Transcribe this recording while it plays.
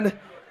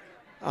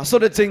So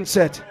the thing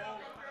set.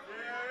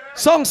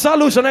 Song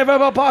Solution, I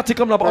have a party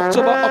coming up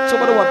October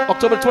the what?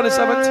 October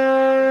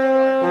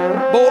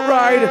 27th. Boat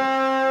ride.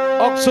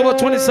 October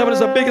 27th is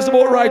the biggest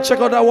boat ride. Check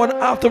out that one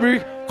after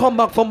we come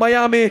back from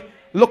Miami.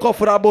 Look out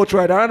for that boat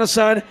ride. I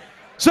understand.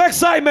 So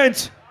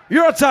Xsytment,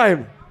 your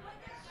time.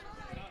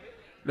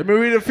 Let me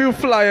read a few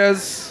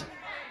flyers.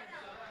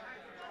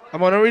 I'm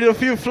gonna read a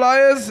few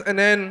flyers and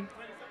then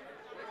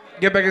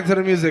get back into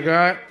the music,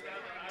 alright?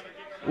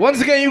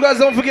 Once again, you guys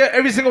don't forget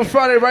every single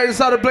Friday right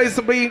inside the place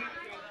to be.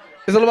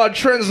 It's all about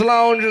Trends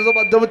Lounge, it's all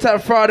about Double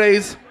Tap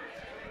Fridays.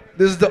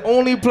 This is the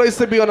only place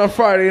to be on a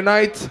Friday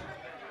night.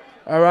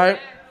 Alright?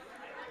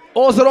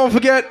 Also don't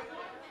forget,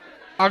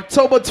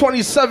 October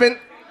 27th,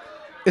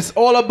 it's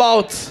all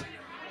about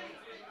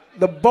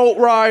the boat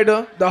ride,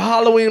 the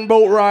Halloween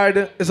boat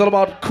ride. It's all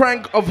about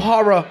Crank of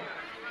Horror.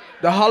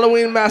 The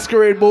Halloween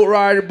Masquerade boat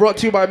ride brought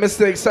to you by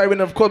Mr.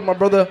 Xsytment, of course, my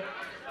brother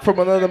from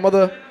another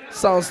mother,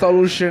 Sound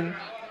Solution.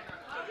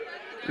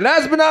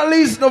 Last but not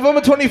least, November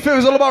 25th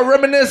is all about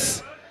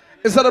Reminisce.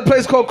 It's at a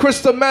place called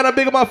Crystal Manor.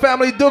 Big up my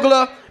family,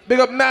 Douglas. Big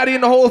up Maddie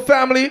and the whole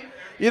family.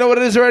 You know what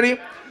it is already.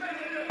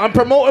 I'm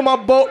promoting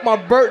my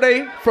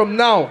birthday from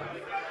now.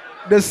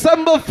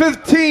 December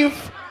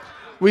 15th,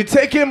 we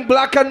taking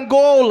Black and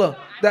Gold,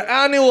 the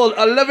annual,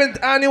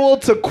 11th annual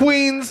to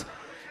Queens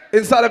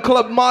inside the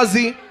Club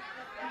Mozzie.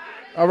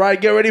 All right,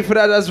 get ready for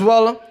that as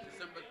well.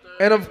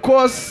 And of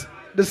course,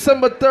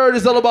 December 3rd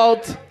is all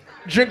about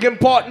Drinking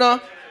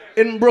Partner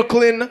in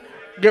Brooklyn.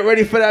 Get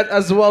ready for that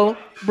as well.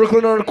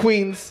 Brooklyn or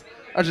Queens,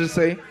 I should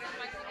say.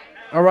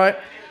 All right.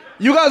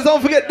 You guys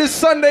don't forget this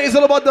Sunday is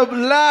all about the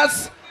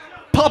last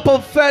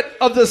pop-up fete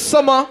of the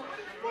summer.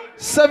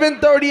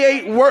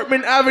 738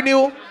 Workman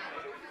Avenue.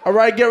 All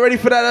right, get ready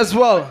for that as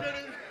well.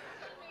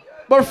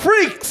 But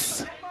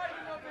freaks,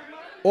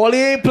 all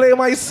you ain't play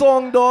my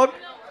song, dog.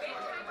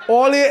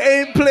 All you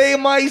ain't play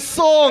my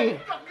song.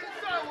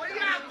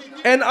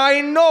 And I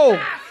know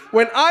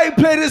when I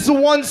play this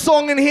one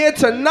song in here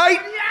tonight,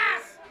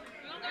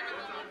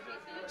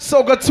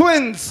 Soca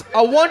Twins,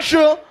 I want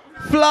you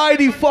fly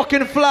the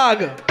fucking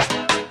flag.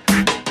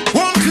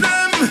 One to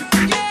them.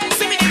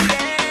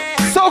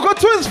 Soca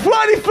Twins,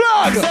 fly the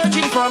flag.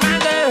 Searching for my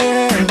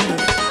girl.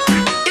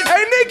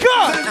 Hey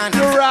Nika,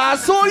 your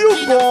ass so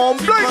you gon'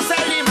 blink.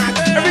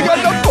 Every girl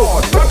the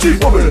board, but she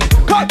bubble.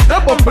 Cut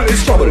the bumper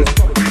is trouble.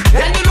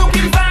 And you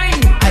looking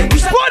fine. I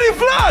wish Fly the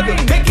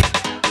flag. make it.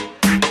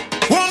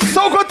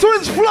 Soca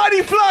Twins, fly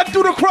the flag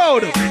through the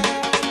crowd.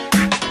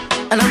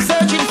 And I'm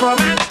searching for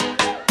my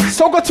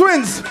Soca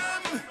Twins,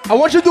 I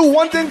want you to do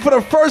one thing for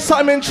the first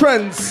time in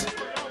Trends.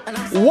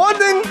 One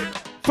thing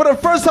for the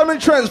first time in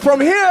Trends. From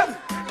here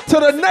to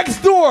the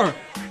next door,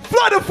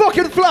 fly the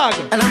fucking flag.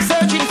 and I'm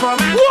searching for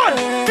my One,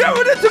 get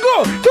ready to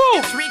go.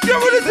 Two, get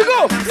ready to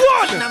go.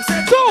 One,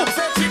 two,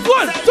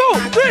 1, 2,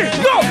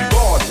 3, go.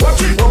 God,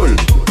 watch it bubble.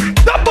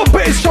 That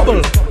bumper is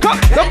trouble. Come,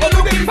 that And you bumper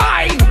looking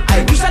fine.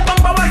 I wish that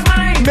bumper was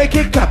mine. make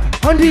it clap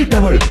on the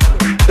double.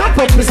 That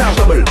bumper is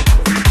trouble.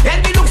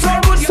 And you look so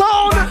good.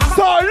 Sound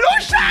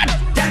Solution.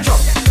 That drop.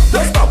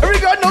 Don't stop.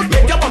 Every girl know.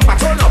 Make your bumper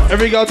turn up.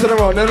 Every girl to the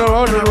round, and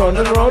around, and around,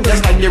 and around.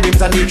 Just like the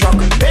rims on the truck.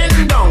 Bend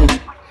down.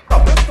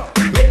 Up.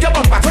 Make your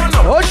bumper turn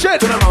up. Oh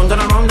shit. Turn around, turn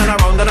around, turn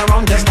around, turn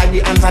around. Just like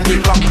the hands on the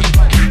clock.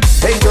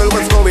 Hey girl,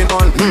 what's going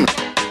on?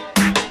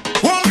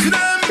 One to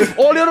them. If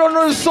all you don't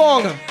know the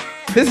song,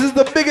 this is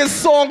the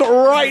biggest song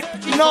right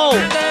now.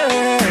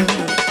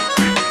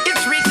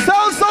 It's rich.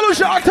 Sound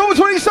Solution, October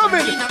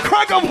 27th.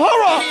 Crack of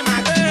Horror.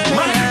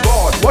 My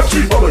God, watch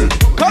it bubble.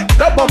 Cut,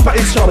 that bumper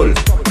is trouble.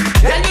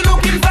 And you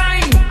looking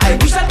fine. I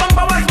wish that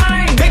bumper was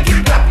mine. Make it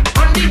clap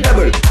on the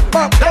double.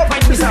 That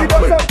might be some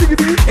bubble.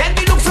 And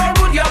you look so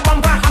good, your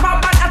bumper have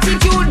a bad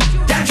attitude.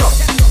 That drop.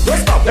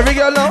 Don't stop. Every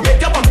girl now. Make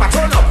your bumper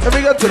turn up.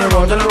 Every girl turn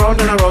around. Turn around,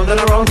 turn around, turn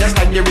around. Just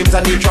like the rims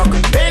on the truck.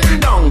 Bend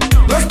down.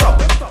 Don't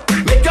stop.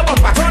 Make your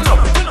bumper turn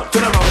up.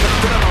 Turn around,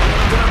 turn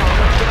around.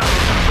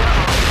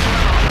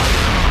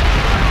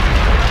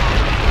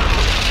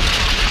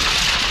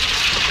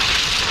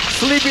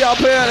 Sleepy, I'll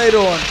play later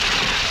on.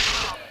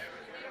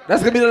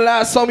 That's gonna be the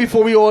last song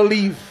before we all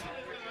leave.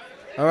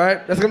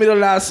 Alright? That's gonna be the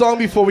last song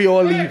before we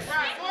all leave.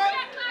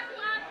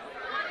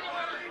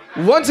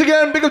 Once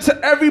again, big up to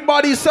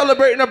everybody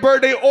celebrating a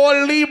birthday,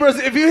 all Libras.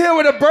 If you're here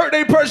with a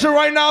birthday person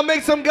right now,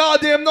 make some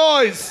goddamn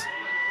noise.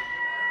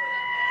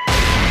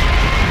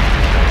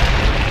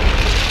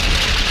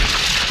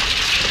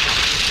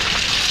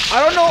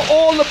 I don't know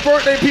all the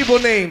birthday people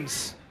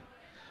names,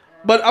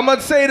 but I'm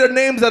gonna say the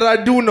names that I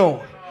do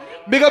know.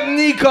 Big up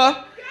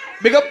Nika,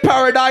 big up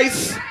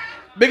Paradise,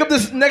 big up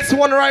this next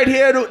one right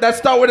here that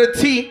start with a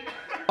T.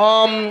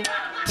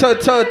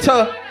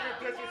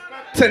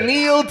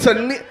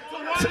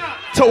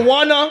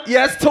 Tawana,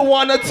 yes,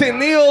 Tawana,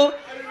 Neil.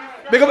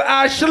 Big up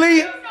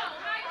Ashley.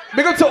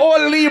 Big up to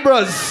all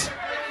Libras.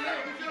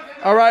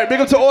 All right, big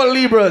up to all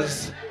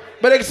Libras.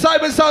 But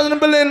Xsytment Soundz in the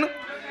building.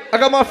 I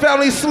got my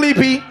family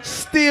Sleepy,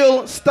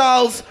 Steel,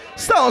 Styles,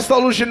 Sound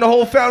Solution, the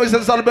whole family's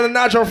inside the building,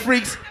 Natural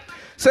Freaks.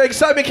 So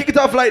Xsytment, kick it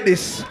off like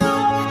this.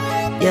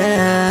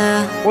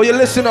 Yeah. Or you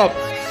listen up.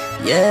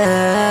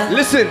 Yeah.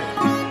 Listen.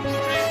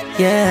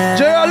 Yeah.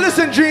 JR,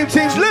 listen, Dream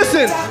Teams,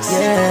 listen.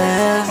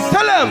 Yeah.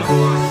 Tell them.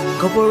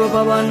 Couple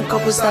rubber band,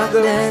 couple start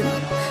dead.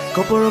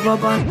 Couple rubber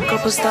band,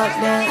 couple start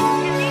dead.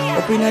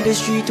 Up in the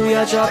street we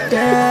a drop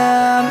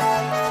them.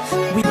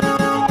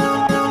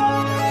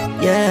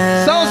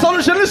 Yeah. Sound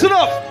Solution, listen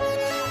up.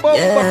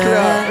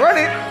 Yeah. Run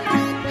it.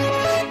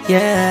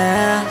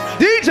 Yeah.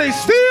 DJ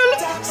Steel.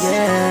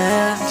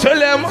 Yeah. Tell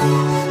them.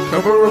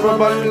 Couple rubber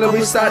band,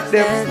 we start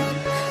them.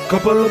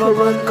 Couple rubber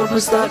band, couple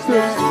start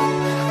dead.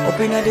 Up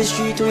in the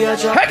street we a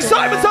drop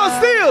Xsytment Soundz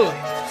Steel.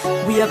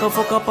 We a go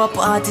fuck up a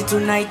party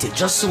tonight,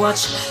 just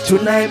watch.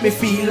 Tonight me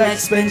feel like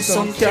spend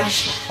some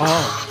cash.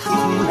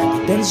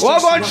 What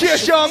about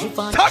Chase Young?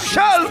 Top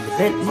shelf.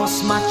 That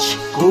must match.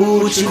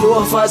 Gucci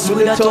loafers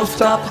with a tough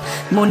top.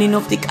 Money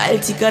enough the Kyle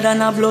thicker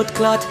than a blood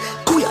clot.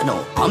 Kuya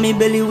now, on me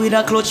belly with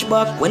a clutch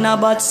back. When a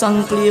bad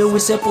song play, we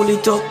say pull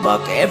it up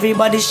back.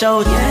 Everybody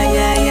shout, yeah,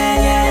 yeah, yeah,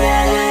 yeah,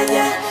 yeah,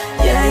 yeah,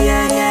 yeah,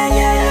 yeah, yeah,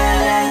 yeah,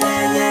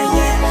 yeah, yeah,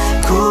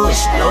 yeah.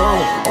 Kush, low,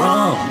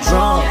 rum,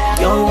 drum,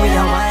 yo, we a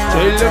wild.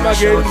 Tell them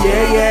again.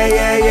 Yeah, yeah,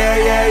 yeah, yeah,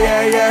 yeah,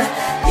 yeah, yeah.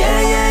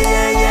 Yeah, yeah,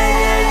 yeah, yeah,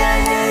 yeah,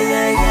 yeah,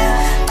 yeah,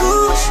 yeah.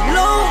 Kush,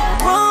 low,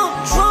 rum,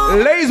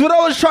 drum. Ladies, what I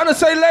was trying to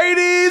say,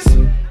 ladies.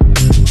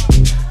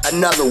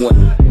 Another one.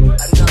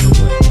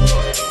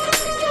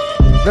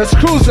 Let's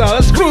cruise now.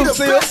 Let's cruise,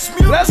 Seal.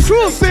 Let's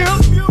cruise, Seal.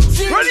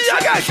 Ready, I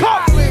got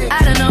caught.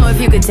 I don't know if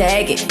you could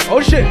take it.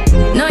 Oh shit.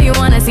 No, you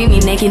wanna see me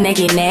naked,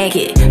 naked,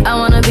 naked. I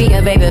wanna be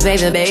a baby,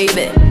 baby,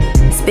 baby.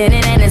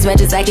 Spinning in his red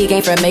just like he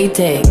came from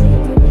Maytag.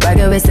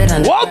 Rocket with it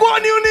on. Walk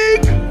on,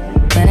 Unique.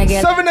 Then I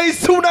get 7 days,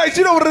 2 nights.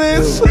 You know what it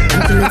is. I'm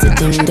feeling to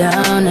dim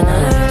down a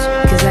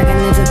notch. Cause I can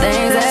into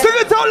things that. Sing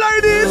it out,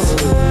 ladies.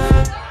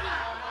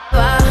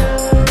 Wow,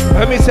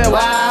 Let me say, wow.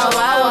 wow,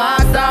 wow, wow,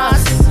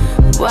 thoughts.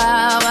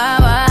 Wow, wow,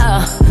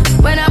 wow.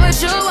 When I'm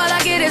with you, all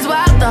I get is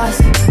wild thoughts.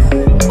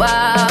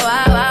 Wow,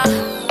 wow, wow.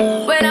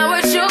 When I'm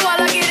with you, all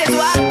I get is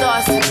wild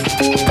thoughts.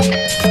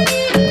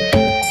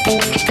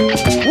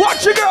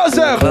 Watch your girls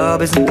there.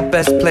 Club isn't the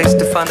best place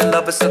to find a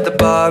lover, so the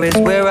bar is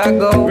where I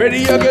go.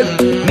 Ready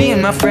again. Me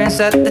and my friends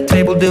at the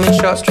table doing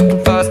shots,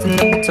 tripping fast and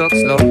then we talk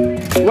slow.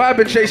 What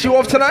happened, Chase? You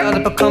off tonight?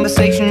 Start up a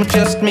conversation with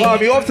just me.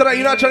 You off tonight?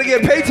 You not trying to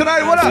get paid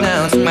tonight? What up?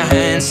 Now take my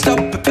hand, stop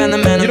it, and the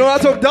man. You know I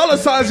talk dollar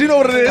signs. You know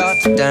what it Start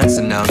is. to dance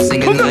and now I'm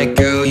singing like,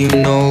 girl, you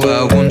know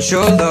I want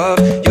your love.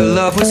 Your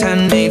love was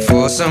handmade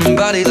for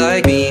somebody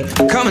like me.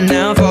 Come on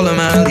now, follow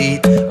my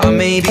lead. I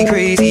may be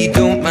crazy,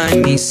 don't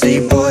mind me. Say,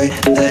 boy,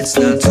 let's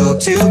not talk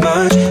too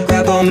much.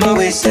 Grab on my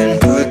waist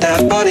and put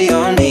that body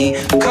on me.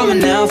 Come on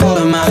now,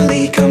 follow my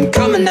lead. Come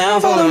on now,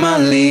 follow my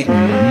lead.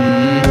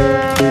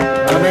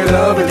 I'm in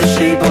love with the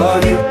shape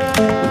of you.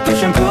 We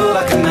push and pull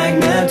like a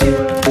magnet do.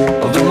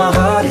 Although my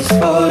heart is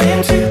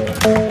falling too.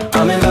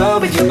 I'm in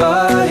love with your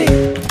body.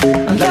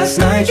 And last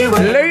night you were.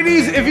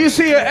 Ladies, if you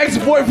see your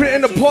ex-boyfriend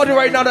in the party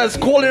right now that's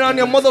calling on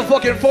your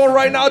motherfucking phone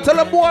right now, tell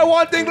them, boy,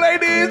 one thing,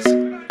 ladies.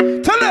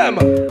 Tell them.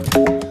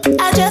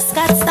 I just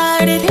got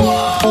started.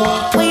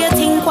 What you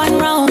think one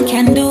round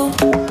can do?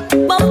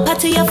 Bumper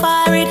to your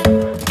forehead.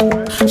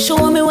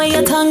 Show me where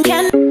your tongue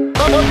can.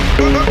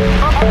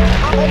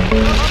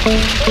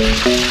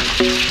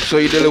 So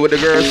you dealing with the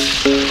girls.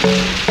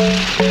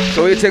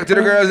 So you take to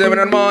the girls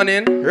every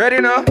morning. Ready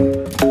now?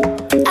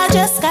 I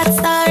just got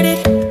started.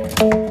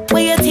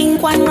 What you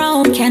think one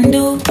round can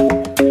do?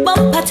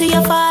 Bumper to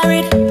your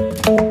forehead.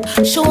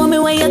 Show me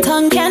where your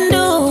tongue can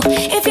do.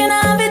 If you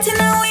not have it in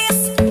a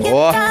waist, you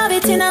have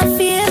it in a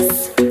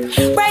face.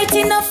 Bright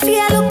enough for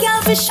you, look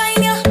out for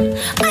shine you.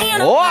 I ain't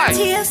no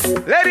tears.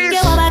 Ladies. You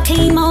have a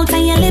clean mouth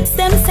and your lips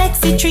them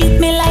sexy. Treat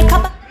me like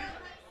a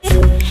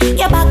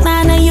your back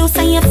man and use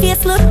and your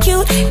face look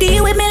cute.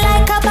 Deal with me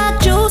like a bag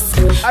juice.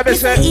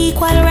 This is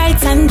equal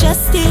rights and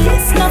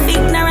justice. No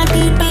ignorant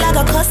people I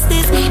got cuss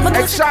this.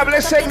 Next time,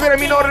 let's take it.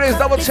 You know what it is.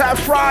 Double Tap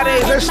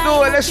Fridays. Let's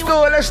do it. Let's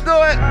do it. Let's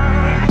do it.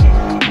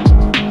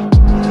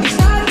 It's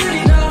not good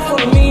enough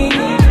for me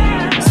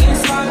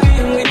since I've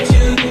been with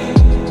you.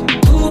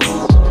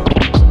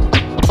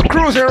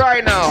 Cruising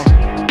right now.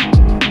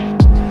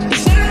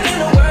 It's not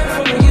gonna work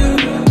for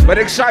you. But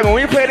Xsytment, when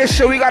we play this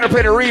shit, we gotta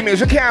play the remix.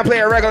 We can't play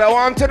a regular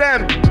one to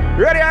them.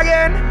 Ready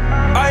again?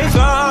 I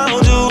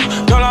found you,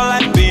 girl, I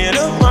like being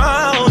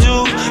around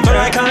you. But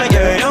I kinda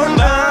get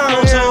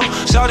unbound to.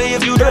 Shawty,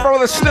 if you Get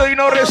brother still, you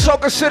know this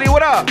Soca City,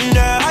 what up?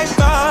 yeah, I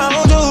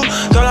found you,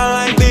 girl,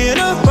 I like being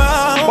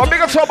around. But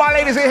big up to all my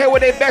ladies in here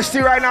with their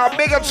bestie right now.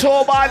 Big up to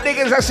all my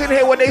niggas that's in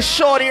here with their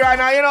shorty right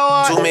now, you know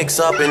what? To mix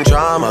up in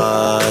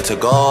drama, to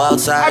go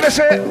outside. I miss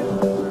it.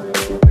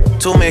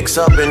 To mix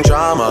up in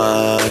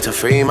drama, to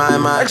free my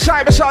mind.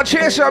 Xsytment Soundz,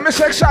 cheers, I miss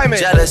Xsytment.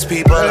 Jealous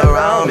people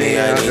around me,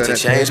 I need to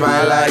change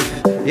my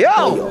life.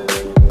 Yo!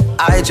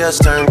 I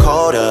just turn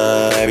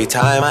colder every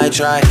time I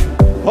try.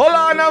 Hold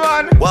on now,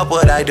 man. What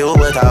would I do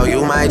without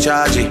you, my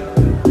Georgie?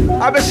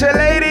 I miss it,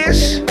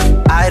 ladies.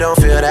 I don't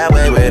feel that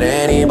way with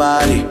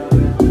anybody.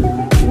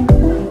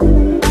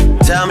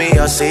 Tell me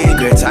your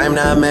secrets, I'm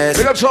not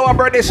messing. Big up to all my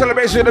birthday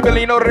celebration in the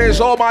building, you know what it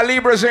is. All my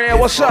Libras in here,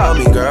 what's Call up?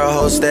 me girl,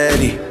 hold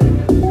steady.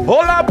 Hold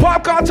Hold on,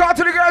 popcorn, talk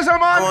to the girls,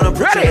 man. I wanna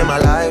put Ready? you in my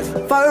life.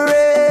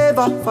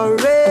 Forever,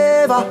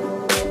 forever.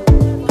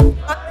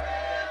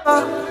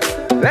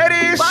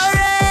 Ladies.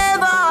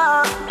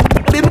 Forever.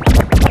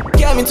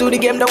 Came into the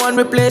game, the one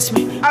replace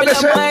me. I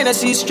listen. Mine, I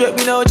see straight,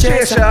 me no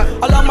chaser. Chaser.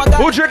 All of my guys.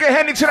 Who drinking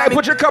Henny tonight?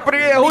 Put your cup in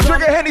the air. Who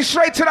drinking Henny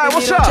straight tonight?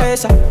 What's up?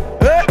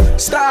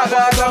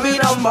 Starbucks, I'm in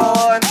number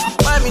one.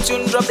 Why me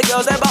tune drop the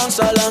girls, they bounce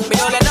along.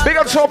 Big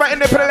up to all my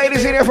independent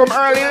ladies in here from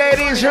early,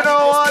 ladies. You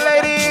know what,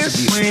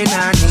 ladies? When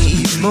I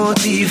need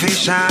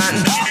motivation,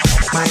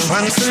 my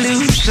one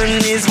solution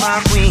is my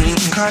queen,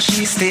 cause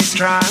she stays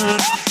strong.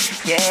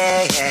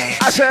 Yeah, yeah.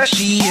 I said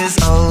she is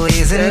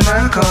always in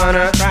my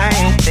corner,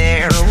 right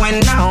there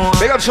when I want.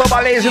 big up to all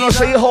my ladies, you know,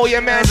 so you hold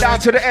your man down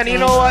to the end. You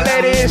know what,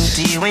 ladies?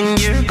 See when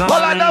you're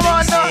gone, hold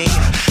on, say,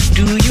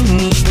 do you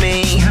need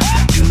me?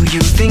 Do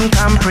you think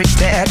I'm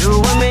prepared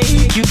to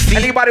make you feel?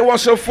 Anybody want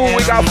some food?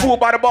 We got food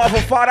by the bar for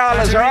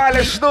 $5. Alright,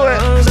 let's do it.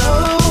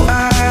 Oh,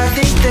 I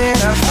think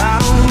that I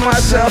found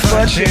myself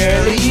a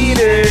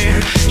cheerleader.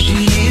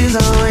 She is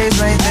always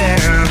right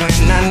there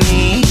when I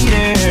need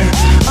her.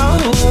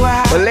 Oh,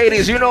 but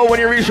ladies, you know when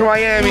you reach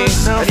Miami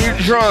and you're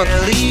drunk,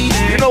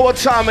 you know what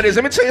time it is.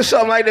 Let me tell you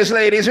something like this,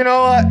 ladies. You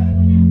know what?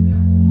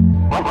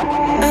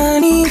 I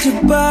need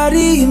your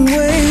body in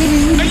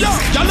ways that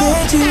you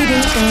don't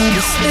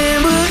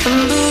understand, but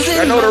I'm losing.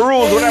 I know the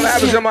rules. Whatever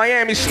happens in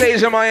Miami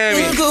stays in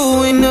Miami. I'm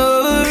going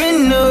over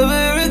and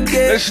over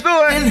again. Let's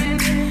do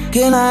it.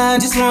 Can I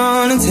just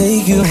wanna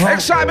take you home?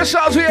 Xsytment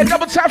Soundz, we had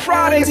Double Tap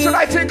Friday.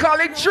 Tonight, they call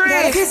it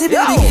Tree. Kiss it,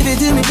 baby, give it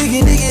to me, dig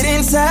it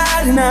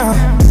inside now.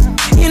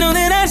 You know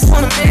that I just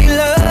wanna make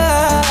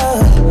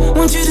love.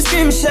 Want you to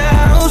scream and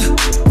shout.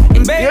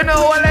 And baby, you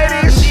know what,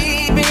 ladies?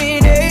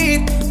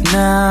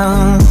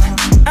 Now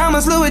I'ma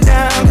slow it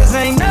down, cause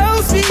ain't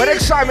no speed. But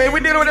Xsytment, we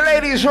dealing with the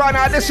ladies right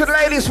now. This is the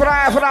ladies for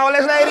half an hour.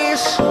 Let's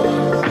ladies.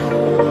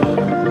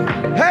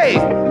 Hey.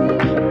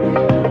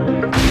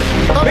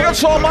 Big up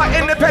to all my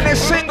independent,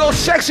 single,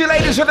 sexy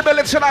ladies in the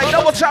building tonight.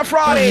 Double Tap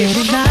Friday.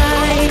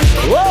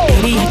 Whoa.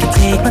 Baby, I can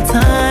take my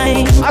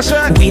time. I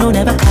said we don't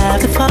ever have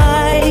to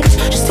fight.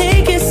 Just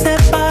take it step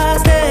by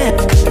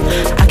step.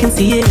 I can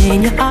see it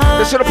in your eyes.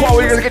 This is the part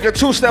where you're gonna get your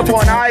two-step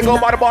on. I ain't go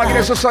by the bar, get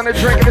us something to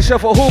drink, get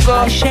yourself a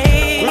hookah.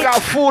 We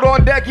got food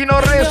on deck, you know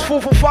what it is.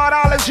 Food for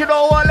 $5. You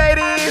know what,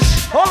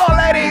 ladies? Hold on,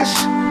 ladies.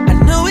 I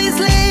know it's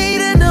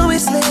late, I know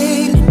it's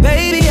late.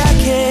 Baby, I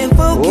can't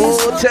focus.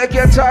 Oh, take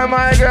your time,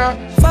 my girl.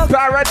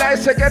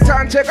 Paradise, take your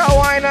time, take a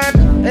wine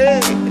and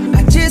hey.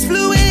 I just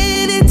flew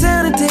in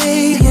town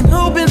today and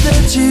hoping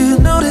that you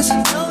notice.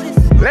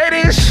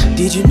 Ladies,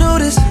 did you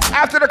notice?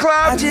 After the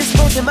club, I just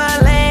posted my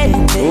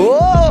landing.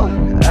 Whoa.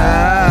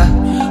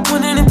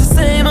 Wondering if the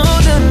same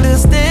old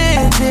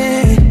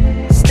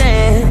understanding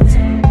stands.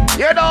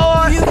 You know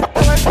what? You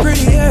work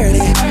pretty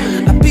early.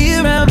 I'll be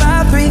around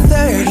by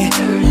 3:30.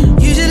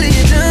 Usually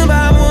you're done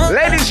by 1.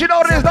 Ladies, you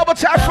know this Double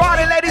Tap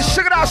Friday, ladies.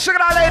 Sing it out,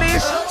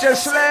 ladies.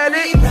 Just let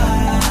it.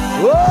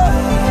 Whoa.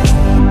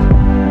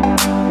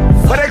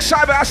 But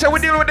Xsytment, I said we're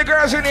dealing with the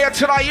girls in here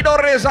tonight. You know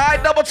what it is,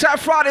 alright? Double Tap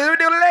Friday, we're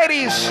dealing with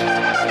ladies.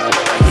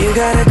 You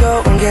gotta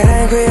go and get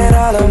angry at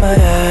all of my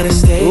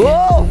honesty.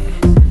 Whoa.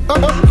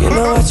 You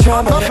know I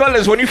try my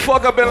fellas, when you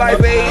fuck up in life,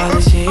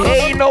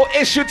 ain't no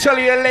issue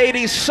telling your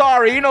ladies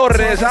sorry. You know what it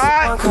is,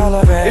 alright?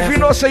 If you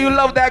know, say you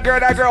love that girl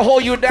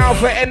hold you down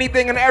for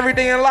anything and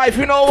everything in life.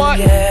 You know what?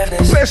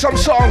 Play some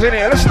songs in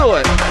here. Let's do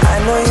it. I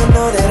know you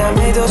know that I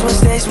made those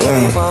mistakes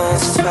maybe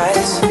once or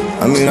twice.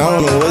 I mean, I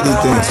don't know what to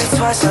think.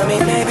 Twice, I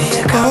mean, maybe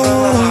a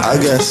couple. I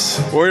guess.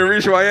 When we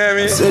reach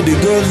Miami, said the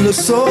girls look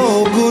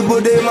so good,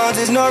 but their mouth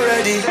is not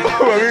ready.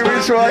 When we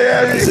reach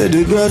Miami, said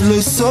the girls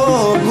look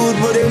so good,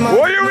 but their mouth.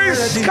 When you reach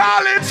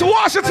College,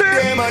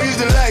 Washington, I used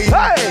to like.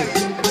 Hey,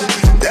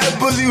 that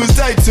pussy was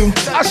tight too.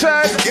 I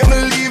said, can't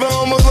believe I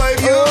almost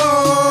like you.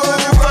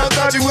 I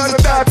thought you was a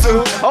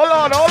tattoo. Hold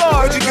on.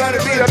 What you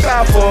gotta be a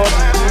top for?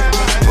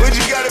 What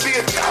you gotta be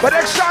a top? But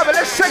Xsytment,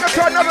 let's take it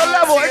to another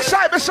level.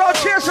 Xsytment, so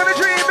cheers to the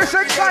dream. It's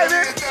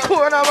Xsytment.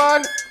 Cool now,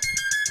 man.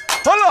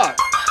 Hold on.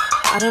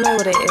 I don't know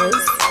what it is.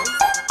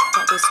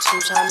 Not this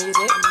two-time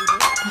music.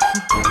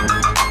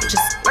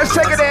 Let's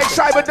take it to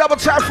Xsytment Double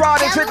Tap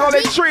Friday. Take on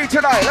that tree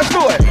tonight. Let's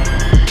do it.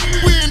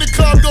 We in the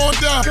club going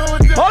down.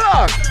 Hold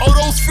on. Oh,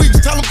 those freaks,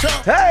 tell them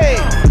come. Hey.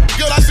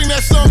 Girl, I sing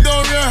that song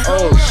going around.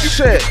 Oh,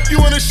 shit. You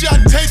want a shot?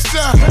 Taste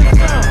some.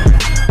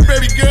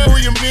 Baby girl,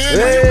 where your man?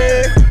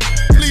 Hey.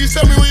 Please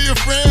tell me where your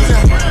friends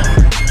are.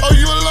 Oh,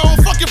 you alone?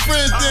 Fuck your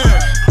friends then.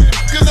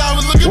 Cause I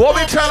was looking what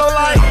we tell her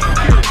like?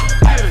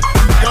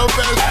 Go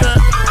best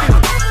friend.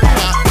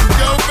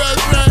 Go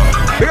best friend.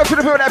 Big up to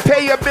the people that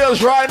pay your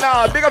bills right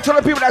now. Big up to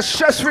the people that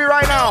stress free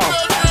right now.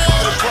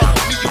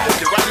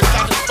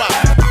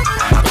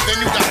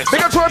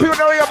 Big up to the people that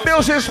know your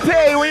bills is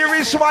paid. When you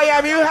reach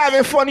Miami, you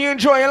having fun, you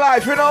enjoying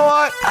life. You know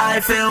what?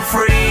 I feel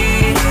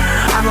free.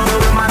 I'm over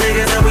with my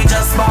niggas and we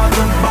just bought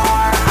the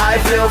bar. I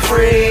feel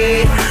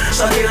free.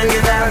 So you don't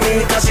get that at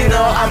me cause you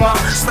know I'm a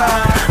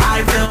star.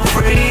 I feel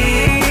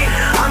free.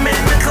 I'm in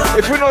the club.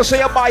 If you know, say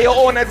you buy your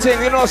own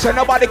thing, you know, say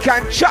nobody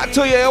can chat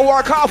to you. You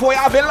work hard for you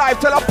have your life.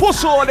 Tell a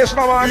pussy all this,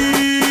 no man.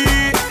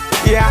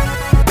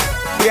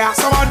 Yeah,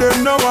 some of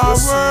them know our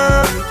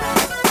word.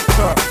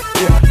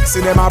 See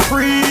them a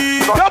pre.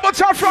 Double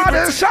Top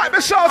Friday,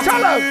 Xsytment Soundz,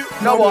 tell them.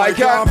 No boy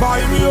can't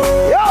buy me up.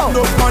 Yo.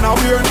 No man a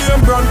wear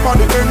name brand for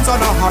the ends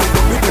and a hide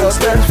up because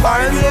them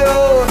find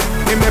you.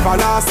 Him never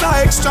last a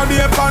extra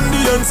day on the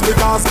ends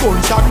because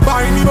gunshot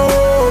bind him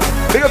up.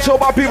 Big up to all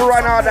my people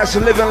right now that's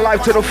living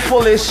life to the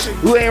fullest.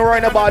 You ain't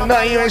worrying about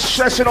nothing, you ain't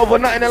stressing over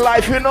nothing in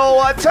life. You know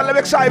what? Tell them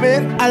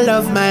Xsytment. I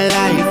love my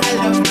life. I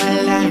love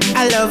my life.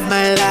 I love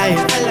my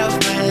life. I love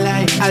my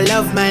life. I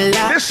love my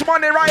life. This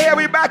Monday right here,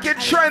 we back in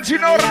trends. You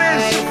know what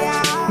it is?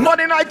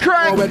 Monday night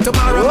crank. When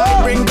tomorrow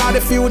might bring back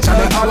the future,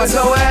 the hours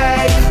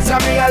away.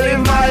 Tell me I live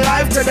my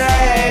life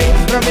today.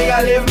 Tell me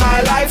I live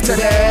my life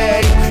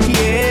today.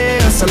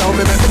 Yeah, so long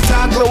me make me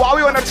talk. So while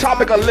we on the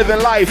topic of living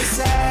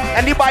life,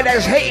 anybody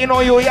that's hating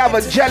on you, you have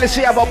a jealousy,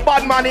 you have a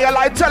bad man in your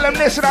life, tell them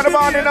this in the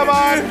morning,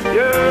 man.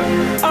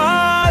 Yeah.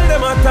 All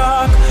them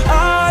attack,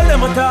 all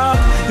them attack.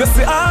 You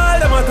see all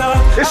them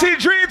attack. You see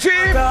Dream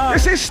Team, you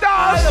see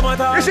Stars,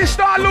 you see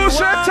Star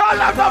Lucian, tell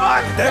them,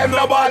 man. Them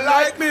no bad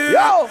like me,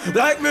 yo.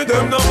 Like me,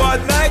 them no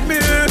bad like me.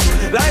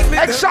 Like me.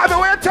 Xsytment,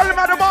 we're telling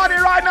them in the morning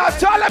right now.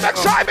 Tell them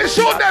Xsytment,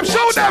 shoot them,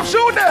 shoot them,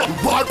 shoot them.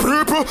 Bad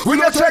people, we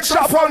not take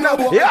shot from them.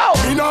 Yo.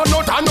 We no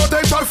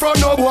take shot from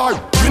no boy.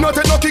 We no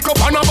take no kick up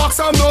on a box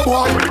from no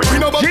boy. We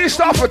no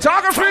G-Star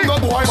Photography. No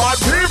boy. Bad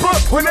people,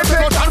 we no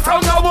take shot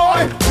from no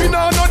boy. We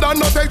no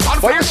take shot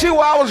from. Well, you see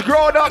where I was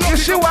growing up, you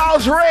see where I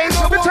was raised.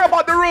 Let me tell you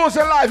about the rules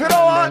in life. You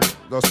know what?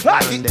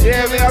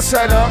 Hear me a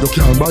sinner. You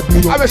can't bad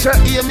me up. I say,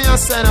 hear me a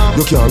sinner.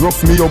 You can't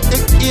rough me up.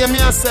 Hear me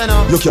a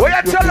sinner. You can't. What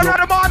you tell them in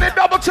the morning,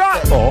 double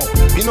tap? Oh,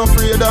 be no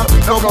afraid of.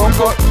 No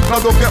comfort.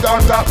 No go for your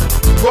contact.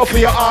 Go for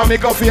your army,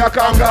 go for your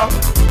conga.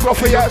 Go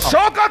for your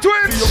soccer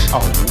twins.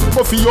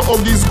 Go for your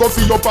huggies, go for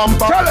your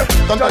pamper. Tell them.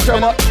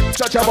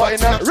 Touch your button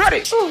now.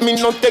 Ready? Me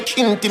no take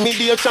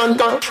intimidation.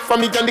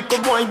 From me and the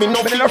good boy, me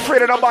no feel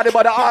afraid of nobody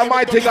but the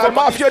Almighty God.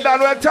 Mafia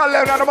done well. Tell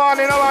them in the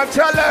morning,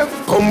 tell them.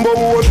 Come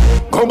on,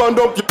 come and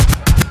up.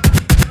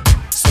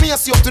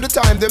 Smears you up to the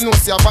time, them know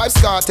see a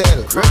 5-star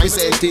tell.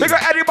 Representing. Look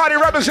at anybody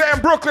representing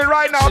Brooklyn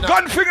right now.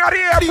 Gunfinger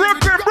here,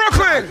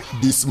 Brooklyn.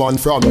 This man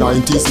from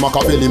 90s,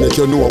 Machiavelli make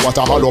you know what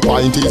a hollow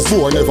pint is.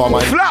 Boy, never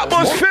mind.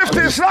 Flatbush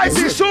 50s,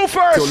 90s,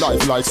 Supers. Your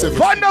life like 7.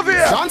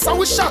 Vanderveer. Dancer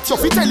with shots, you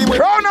fit tell him.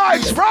 Crown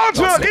Heights,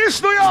 Brownsville,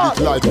 East New York.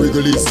 Like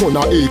Wrigley's, son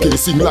of AK,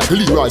 sing like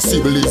Leroy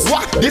Sibbles.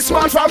 What? This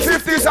man from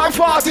 50s and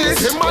 40s.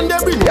 The man they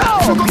bring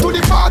you go to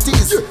the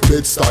parties.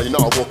 Bed-Stuy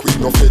now walk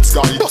with no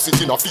Bed-Stuy. Bust it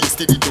in a feast,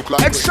 it look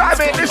like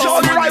Xsytment, this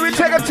all right. We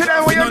take it to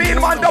them when you need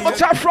man. Double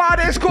Top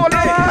Friday is cool,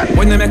 man.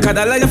 When they make a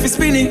dollar, you fi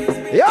spin it.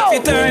 If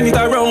you turn it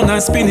around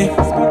and spin it.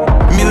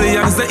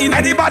 Millions the in.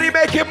 Anybody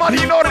making money,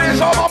 you know this.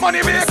 All my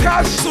money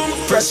makers.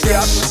 Fresh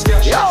cash.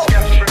 Yo.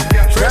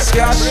 Fresh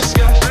cash.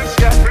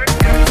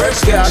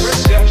 Fresh cash.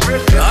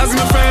 As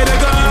my Friday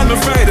gone, my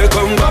Friday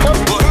come back.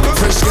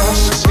 Fresh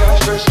cash.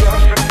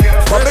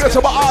 But big up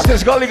to my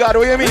artist, Gully God,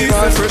 what you mean,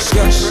 man? Fresh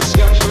cash.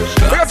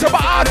 Big up to my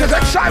artist,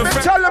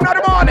 Xsytment, tell them in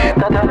the morning.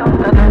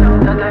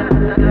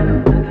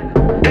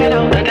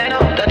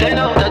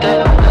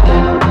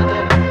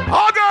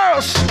 All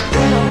girls,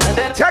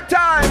 take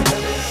time.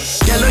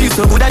 Girl, you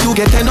so good that you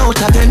get 10 out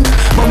of 10.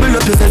 Bumble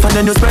up yourself and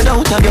then you spread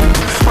out again.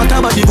 What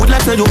about the good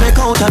life that you make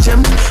out of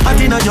gem? I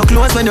think on your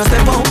clothes when you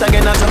step out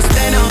again. I just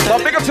 10 out of 10. Well,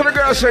 big up to the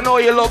girls say,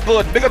 know you look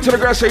good. Big up to the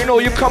girls say, you know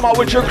you come out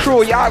with your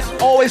crew. Y'all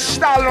always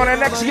styling on the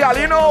next girl.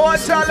 You know what?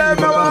 Tell them,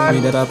 man.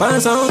 Big up to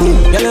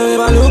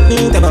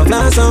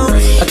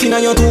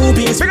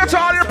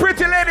all your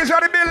pretty ladies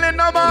on the building,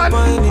 no man.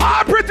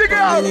 Ah, pretty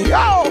girl.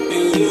 Yo.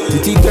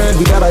 Pretty girl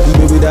with a body,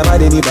 with a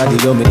body, anybody.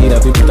 You me need a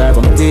pretty guy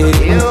from a day.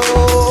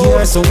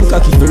 Here some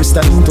cocky first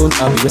time don't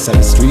have the rest of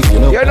the street, you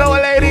know. You know,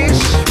 ladies.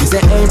 You say,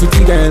 hey,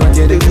 pretty girl, what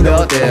you doing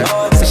out there?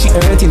 Say she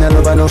hurting and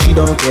love, I know she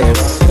don't care.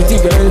 Pretty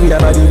girl with a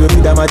body,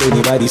 with a body,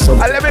 anybody. So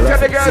let me tell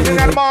the girls in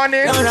the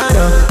morning.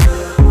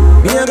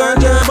 Me a girl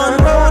care from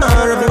round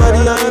her, everybody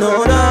I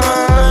know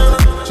that.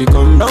 She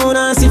come down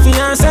and see for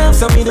herself,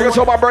 so me do.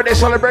 My birthday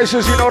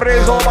celebrations, you know it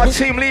is all my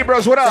team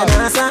Libras, what up?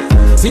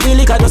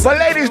 But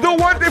ladies, do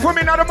one thing for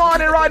me in the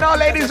morning right now,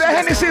 ladies. The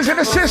Hennessy's in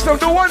the system.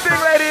 Do one thing,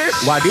 ladies.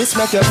 Why this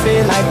make you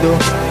feel like though?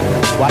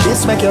 Why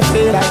this make you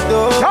feel like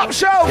though? Top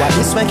show. Why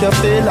this make you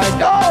feel like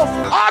though?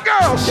 Our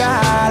girls.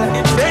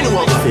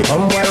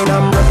 Come wine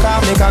and broke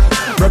off me cock,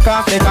 broke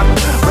off me cock,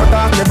 broke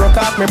off me, broke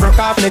off me, broke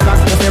off me cock.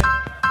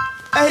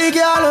 Hey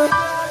girl.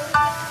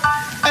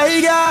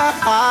 Hey girl.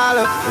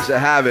 It's a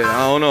habit,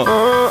 I don't know.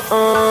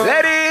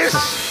 Ladies.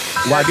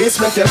 Why this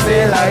make you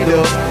feel like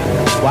though?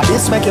 Why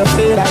this make you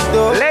feel like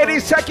though?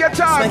 Ladies, take your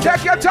time,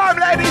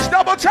 ladies.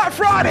 Double Top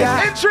Friday,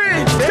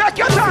 intrigue. Take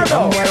your time,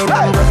 though.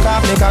 Broke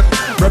off me cock,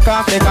 broke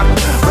off me cock,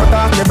 broke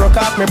off me, broke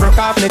off me, broke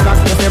off me cock.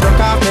 If you broke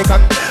off me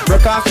cock,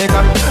 broke off me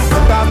cock,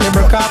 broke off me,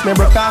 broke off me,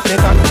 broke off me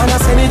cock. And I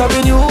send it up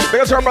in you.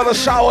 Because her brother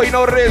Shower, you know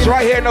what it is,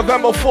 right here,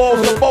 November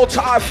 4th, the Bow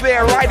Tie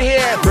Fair, right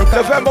here.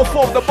 November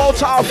 4th, the Bow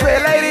Tie Fair,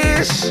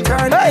 ladies.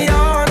 Turn me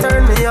on,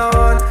 turn me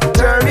on.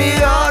 Turn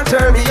me on,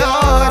 turn me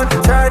on,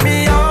 turn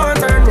me on,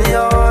 turn me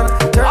on.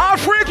 I'm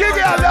freaky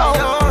girl now.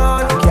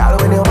 Girl,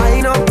 when you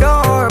wind up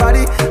your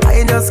body,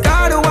 I just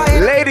gotta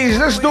wind. Ladies,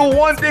 let's do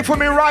one thing for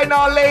me right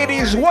now,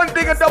 ladies. One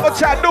thing a double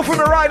tap. Do for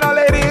me right now,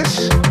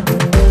 ladies.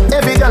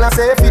 Every girl I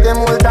say feed them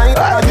all time.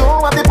 You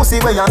have the pussy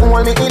where you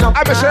hold me in up.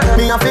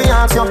 Me a fi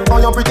ask you, how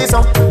you pretty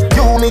so.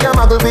 You me a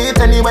muggle with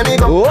anywhere me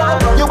go.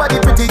 You are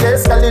the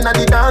prettiest girl inna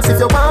the dance. If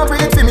you want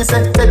breathe for me,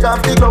 say take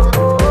off the glove.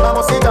 I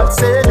must see God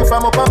say you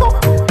from up above.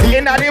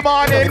 Inna the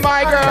morning,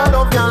 my girl. I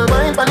love your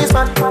mind pon this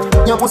fat,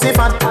 your pussy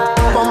fat,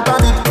 pump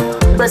on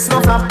it. Press no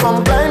flap,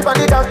 come climb pon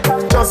the top,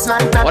 just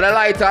like that. What a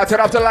lighter,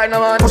 turn off the light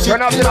now, man.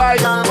 Turn off the light.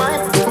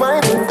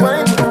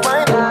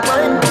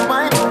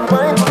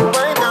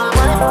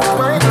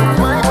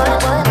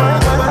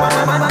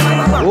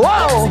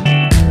 Whoa!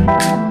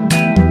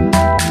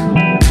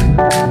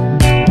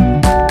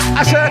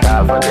 I said,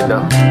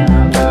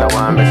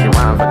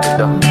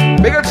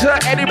 big up to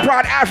any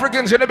proud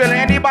Africans in the building.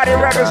 Anybody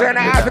represent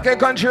an African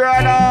country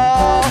right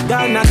now?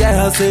 Ghana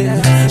girl say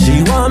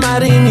she want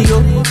marry me,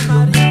 yo.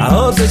 I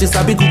hope so she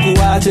sabi kuku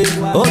watch it.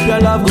 Hope your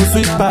love go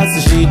sweet past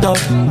the sheet up.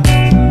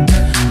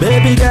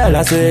 Baby girl,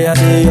 I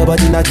say your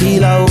body na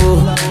killer,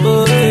 oh.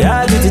 Oh,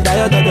 yeah, I get it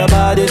tired of your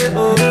body.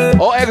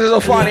 Oh, exes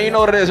are funny, you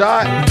know what it is,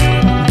 alright?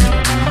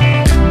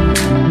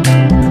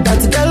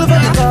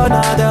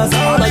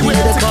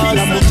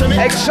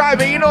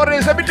 Xsytment, you know what it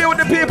is. Let me deal with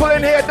the people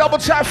in here. Double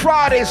tap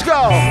Fridays,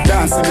 go.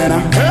 Dancing,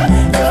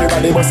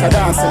 everybody was a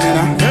dancing,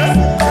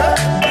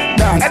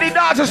 Any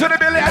dancers in the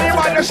building,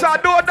 anybody that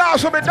start doing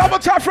dance with me, double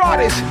tap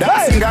Fridays.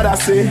 Dancing, gotta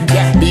say,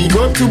 big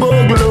up to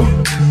Bogolo.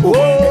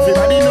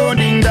 Everybody know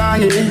ding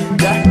dong,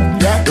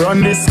 yeah.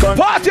 Run this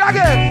country. Party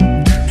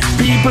again.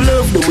 People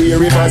love the way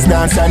rivers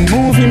dance and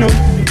move, you know.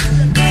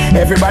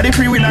 Everybody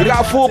free with. We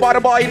got food by the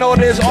bar, you know what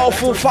it is. All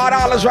food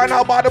 $5 right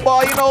now by the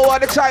bar, you know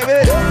what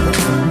Xsytment.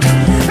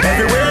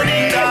 Everywhere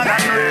ding dong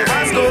and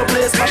rivers go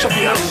play smash up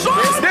here.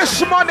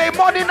 This Monday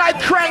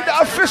night crank, the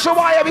official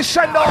Miami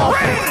send off.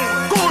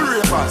 Cool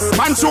rappers,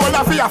 man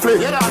shoulder for your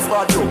flick. Yeah, that's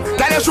what you.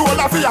 Tell your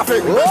shoulder for your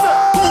flick.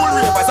 Cool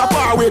rappers, a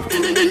power whip.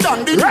 Ding ding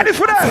dong ding. Ready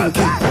for that?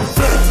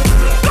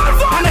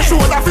 And a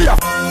shoulder for your.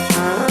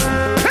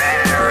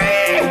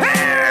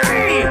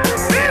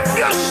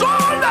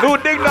 New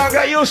ding dong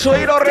get used to it,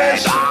 you know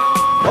this.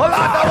 Hold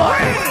on, no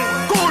way.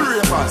 Cool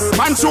rappers,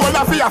 man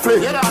shoulder for your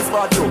flick. Yeah, that's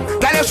what you.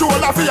 Tell your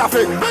shoulder for your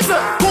flick.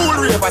 Cool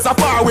rappers, a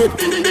power whip.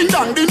 Ding ding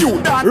dong ding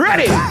you.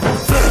 Ready?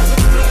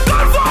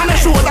 And a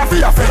shoulder for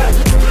your flick.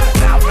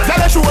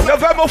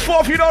 November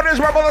 4th, you know this,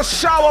 we're on a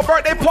shower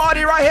birthday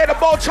party right here, the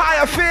bow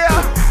tie affair.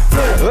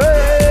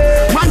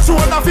 Man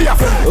shoulder for your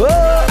flick.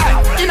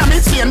 In a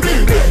mid chain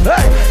bling bling.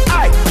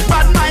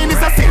 Bad mind is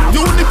a sin.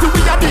 You need to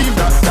be a deal.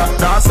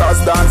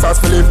 Dancers,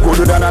 Philip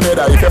good than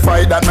another. If you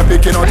fight that, me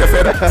picking out your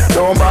feather.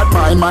 Don't bad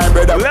mind, my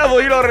brother.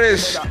 Level, you know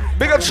this.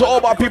 Big up to all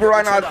my people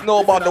right now know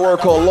about the word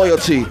called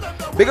loyalty.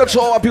 Big up to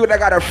all my people that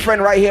got a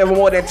friend right here for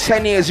more than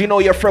 10 years. You know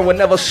your friend will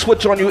never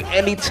switch on you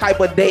any type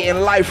of day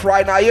in life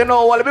right now. You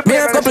know what? Let me play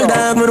a couple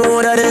dogs, but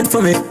know that it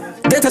for me.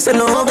 Better say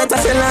no, better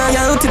say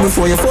loyalty.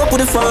 Before you fuck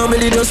with the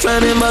family, just try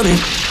me, mommy.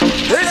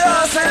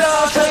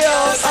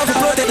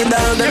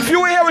 If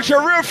you here with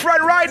your real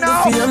friend right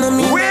now,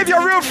 wave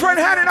your real friend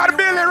hand in the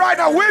building right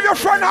now. Wave your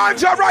friend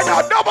hands up right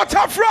now. Double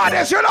tap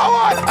Fridays, you know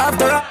what?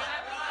 After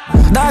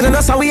dog and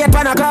us how we had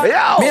panaka.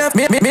 Me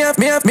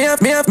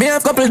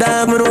have couple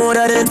dog, but know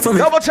that it for me.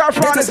 Double tap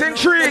Fridays in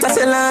three. Better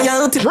say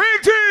loyalty.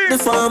 The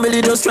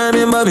family, just try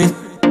me, mommy.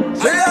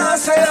 Say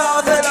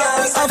out the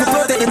dance. I'm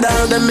protecting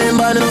down the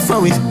member them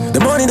for it. The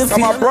money the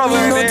my brother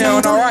in there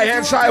on the right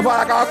hand side, but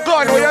I got a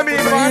gun. What you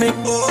mean, man?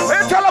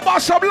 They tell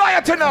about some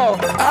loyalty now.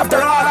 After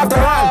all,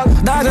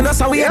 dog and us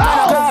how we had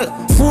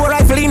panaka. 4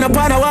 rifle in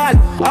upon a wall.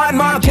 On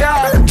my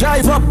car,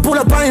 drive up, pull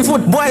up on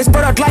foot, boys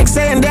put out like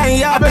saying, damn,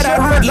 yeah, better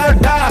road like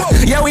that.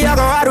 Yeah, we are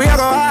go hard.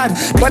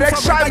 But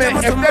Xsytment,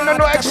 if they don't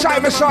know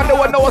Xsytment Soundz, they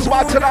won't know what's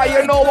about tonight.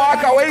 You know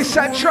what? I we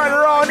send trend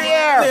around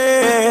here.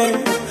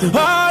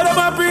 All of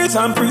my preach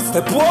and preach,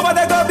 step over,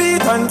 they go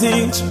beat and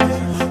teach.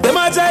 Them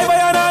a drive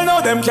and I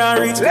know them can't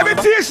reach. Let me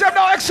teach them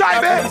now,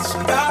 Xsytment.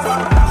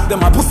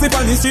 Them a pussy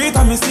on the street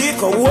and me street,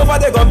 go over,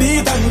 they go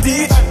beat and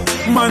teach.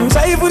 Man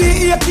drive with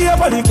the AK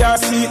up on the car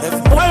seat.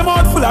 One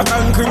mouth full of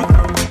concrete.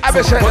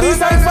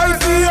 Police and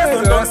 5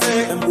 years, don't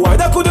say them boy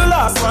that could the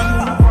last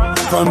one.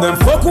 From them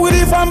fuck with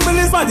the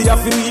families, man, they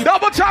have to meet.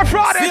 Double tap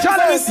Friday, tell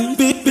us.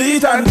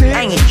 Beat and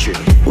teach.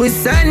 We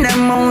send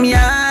them home,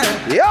 yeah.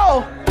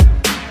 Yo.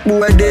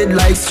 Boy dead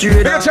like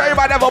straight. You tell you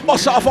might never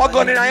bust off a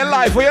gun in your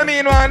life. What you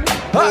mean, man?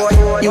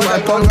 You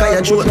a punk and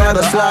your throat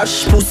never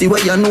slash. Pussy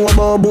what you know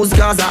about booze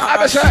cause I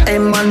ash.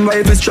 M1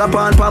 rifle strap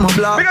on pa my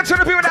block. Big up to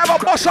the people that ever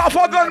bust off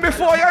a gun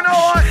before, you know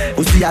what?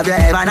 Pussy have you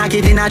ever knock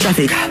it in a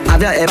traffic?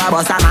 Have you ever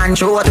bust a man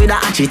throat with a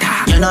hatchet?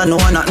 You don't know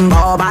nothing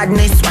about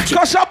badness, watch it.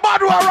 Cause a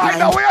bad one right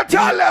now, we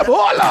tell them,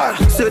 hold on.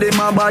 Say them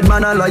a bad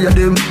man, I lie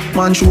them.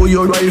 Man show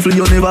your rifle,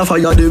 you never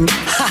fire them.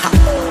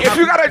 If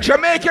you got a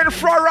Jamaican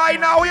front right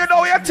now, you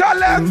know you tell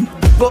them.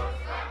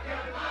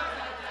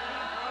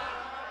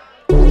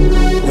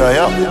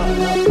 Yeah.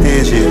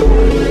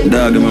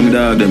 Dog them, I'm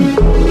dog them.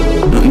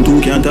 Nothing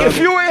too can't talk. If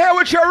you ain't here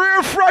with your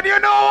real friend, you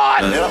know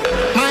what?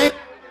 My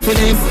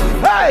feelings.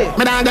 Hey!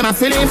 Me dog them a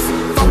feelings.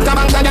 Fuck a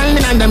bank of girl,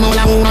 me and them all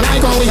a who no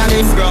like how we a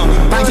live.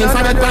 Fighting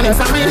for that running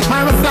for me.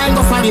 My rough line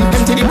go for him.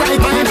 Empty the bright,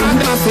 my dog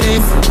them a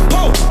feelings.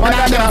 Me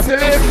dog them a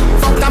feelings.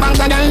 Fuck a bank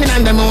of girl, me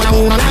and them all a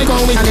who no like how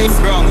we a live.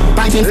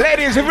 Fighting.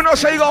 Ladies, if you know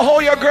say you gonna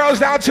hold your girls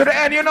down to the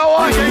end, you know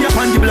what? Yeah, you're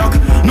on the block.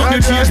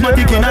 Nothing change my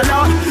dick in a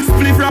lot.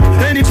 Split flop,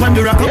 any time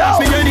the rock up.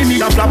 Me enemy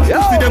a flap.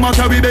 See them a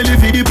carry belly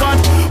for the pot.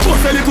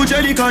 Post a little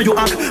jelly can you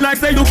act like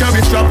say you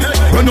carry strap.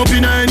 Run up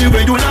in any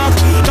way you knock.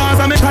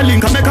 Cause I make a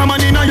link, I make a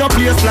man in your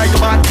place like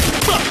a bat.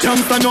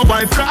 Jumps on your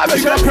wife,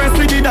 you got press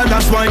with it and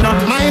that's why not.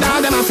 My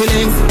dog them a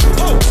feelings.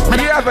 When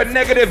you have a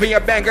negative in your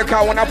bank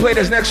account, when I play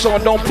this next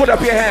song, don't put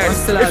up your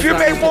hands. If you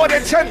make more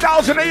than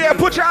 10,000 a year,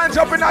 put your hands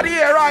up in the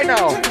air right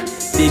now.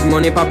 Big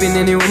money popping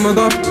anywhere we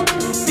go.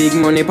 Big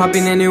money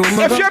popping anywhere we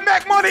go. If you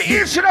make money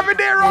each and every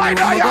day right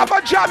now, you have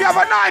a job, you have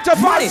a 9 to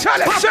 5,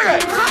 tell it, sing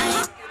it.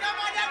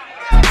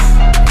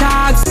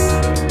 Tags.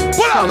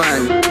 Pull up,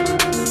 man.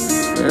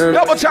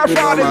 Double tap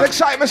Fridays,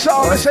 Xsytment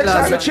Soundz, this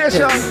Xsytment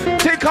Chaser,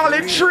 take all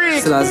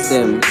intrigue.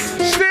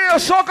 Still,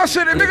 Soccer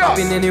City, big up.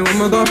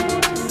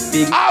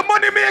 Our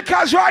money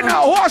makers right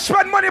now, who are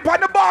spend money on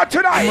the bar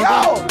tonight,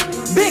 yo.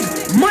 Big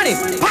money,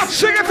 pop,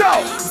 sing it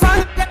out.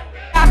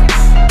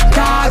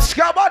 Tags.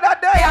 Come on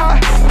that day,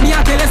 me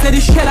a tell you say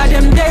the shell of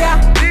them there.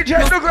 DJ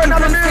Nugger and the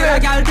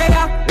music.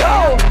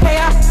 Yo,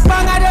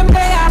 bang of them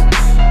there.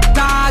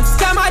 Tags,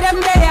 some of them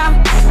there.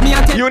 Me a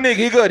tell Unique,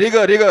 he good.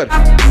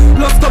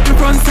 Lost couple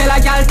front sell a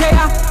gal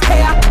there.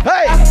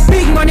 Hey,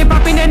 big money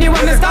popping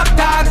anyone me stop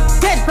tag.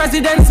 Dead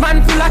presidents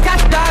man full of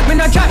cash tag. Me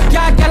no drop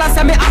yard, gal a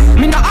say me up.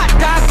 Me no hot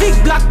tag. Big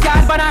black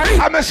card, but I read.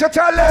 I'm a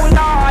tell them. Oh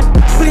Lord,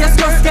 place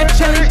just get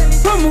chilly.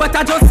 From what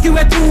I just give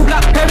it 2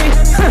 blackberry.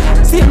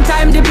 Same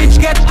time the bitch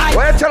get high.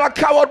 Well, tell a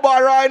coward boy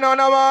right now,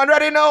 man.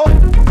 Ready now?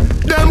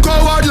 Them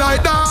coward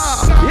like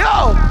that.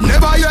 Yo,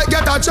 never yet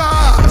get a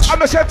charge.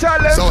 I'm a tell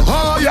them. So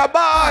how you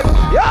bad?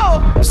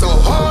 Yo, so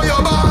how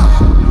you bad?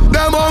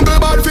 Them uncle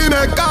bad fi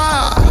make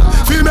car,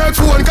 fi make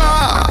phone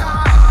car.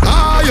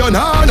 Iron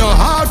hand no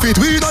hard fit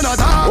we don't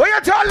attack. What you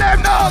tell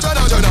them now?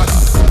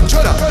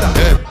 Shut up.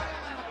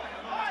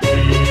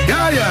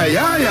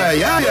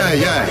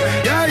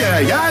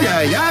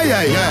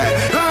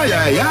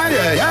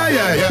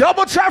 Yeah.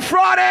 Double tap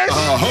Fridays.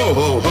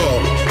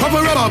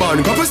 Couple rubber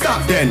band, couple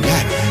stop then.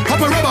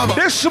 Couple rubber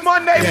band. This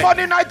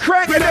Monday night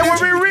crank, and then when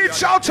we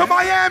reach out to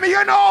Miami,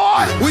 you know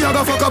what? We are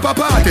gonna fuck up a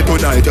party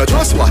tonight. You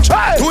just watch.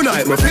 Hey.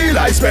 Tonight me feel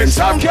like spend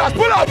some cash.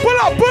 Pull up.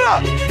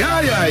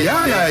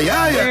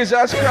 Yeah.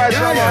 Jesus Christ,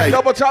 man.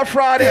 Double tap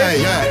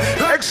Fridays.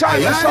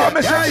 Xsytment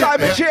Soundz,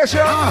 Xsytment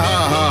Chaser.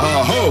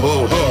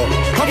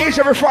 Each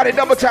every Friday,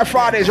 double tap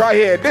Fridays right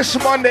here. This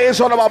Monday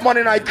is all about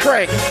Monday night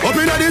crank. Up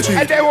in the tree.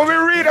 And then when we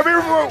read,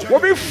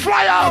 when we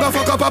fly out. I'm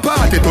gonna fuck up a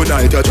party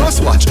tonight. You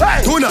just watch.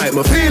 Hey. Tonight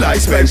me feel like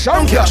spend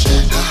some cash.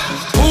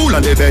 Pool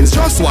and events,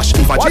 just watch.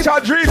 If I watch our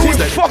dream team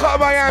fuck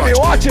up Miami.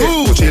 Watch it.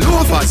 Gucci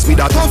loafers with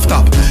a tough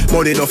top.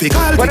 Money no fi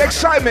call. But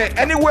Xsytment,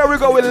 anywhere we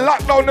go, we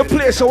lock down the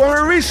place. So when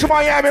we reach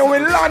Miami, we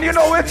land, you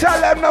know, we tell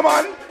them, no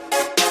man.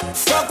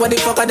 Fuck what the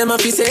fuck are them a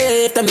fi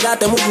say? If them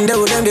got them wouldn't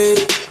do them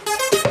good.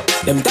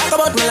 Them talk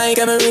about me like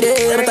every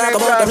day. Them talk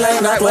about them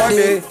like not one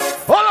day.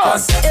 Hold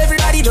on.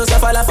 Everybody just a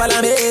follow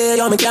me.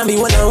 Yo, me can be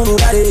one of who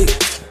got it.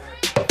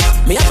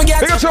 Me have to get.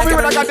 They can tell me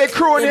when I got that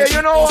crew in here,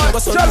 you know what?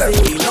 Tell them.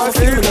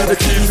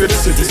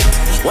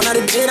 One of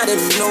the day that them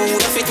know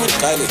the fit with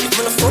Kylie.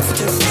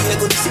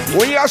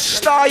 When you're a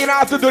star, you don't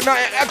have to do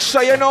nothing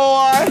extra, you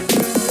know what?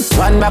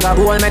 One bag of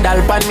gold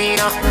medal pan me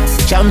now.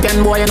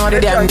 Champion boy, you know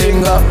the damn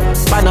thing up.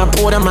 Pan a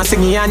pour them a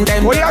singing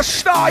anthem. When you're a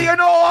star, you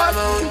know what?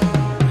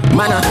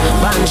 Man,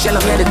 bang shell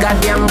up the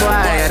goddamn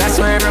boy. That's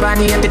why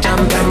everybody at the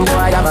champion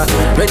boy. Have a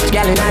rich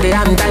gal in the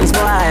Hamptons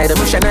boy. The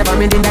bush never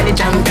made in the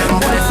champion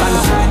boy.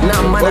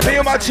 Now man, when me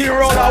and my team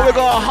roll out, we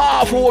go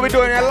half of what we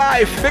doing in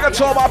life. Big up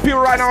to all my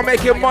people right now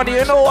making money.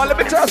 You know what? Let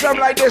me tell you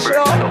something like this, you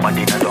know.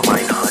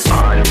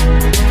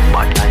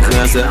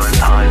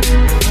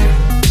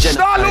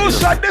 Star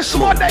loose like this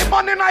Monday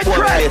night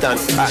crack.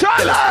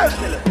 Tell us.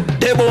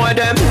 The boy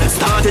them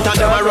start it and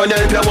them a run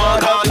help you walk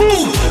on.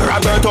 Boom!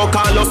 Roberto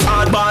Carlos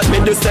hard ball. Me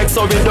the sex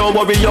so we don't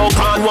worry you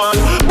can't want.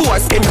 Boy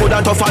skin good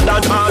and tougher than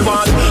hard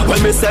one.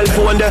 When me cell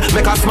phone there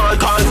make a small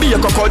call. Be a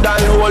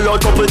crocodile roll out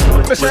couple.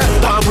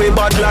 Talk way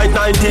bad like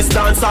 90s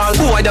dance hall.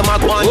 Boy them a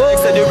go on.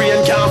 Say the rain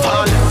can't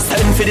fall.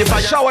 Send for the fire.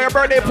 Shower your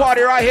birthday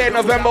party right here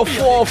November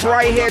 4th.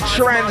 Right here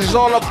Trends is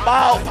all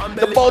about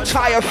the bow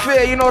tie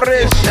affair. You know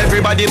this.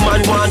 Everybody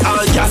man want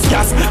all gas.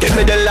 Give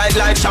me the light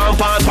like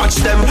champagne. Watch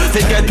them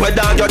forget where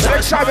down your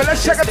Xsytment,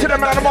 let's check it to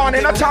them in the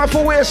morning. No time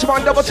for waste,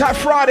 man. Double tap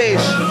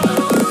Fridays.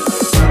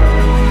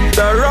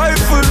 The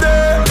rifle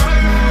there.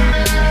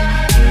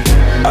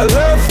 I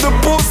left the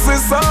pussy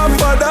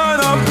softer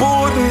than a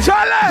pudding.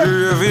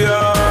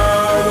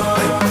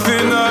 Graveyard,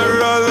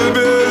 funeral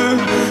bill,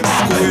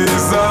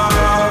 squeeze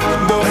up,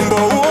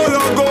 bumbo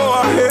wanna go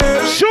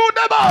ahead. Shoot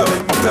them up.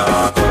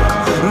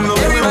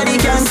 Everybody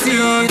can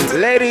see it.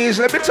 Ladies, ladies,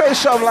 let me tell you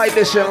something like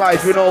this in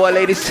life. You know what,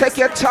 ladies? Take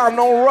your time,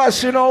 don't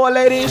rush. You know what,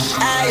 ladies?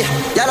 Hey,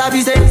 y'all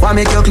be say, why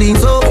make you clean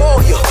so?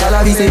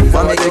 Y'all be say,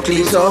 why make you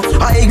clean so?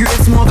 I grade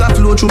smoke a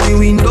flow through me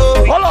window.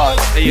 Hold on.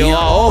 Hey,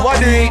 yo,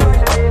 buddy.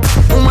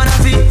 Woman, I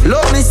feel,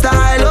 love me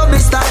style.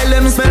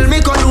 Let me smell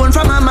me cologne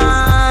from my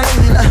mind.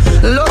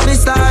 Love me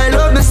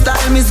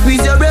style, me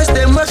squeeze your breast,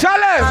 them much.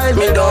 Challenge.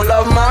 Me don't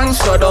love man,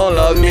 so don't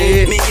love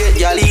me. Me get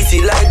y'all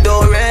easy like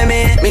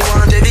Doremi. Me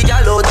want every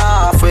y'all out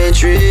halfway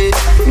tree.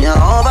 Me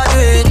overdo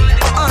it.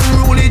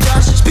 Unruly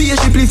Josh,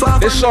 spaceshiply far.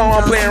 This song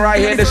I'm playing right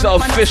here, this is the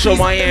official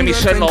Miami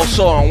Sentinel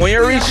song. When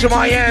you reach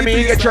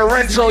Miami, you get your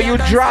rental, you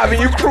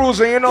driving, you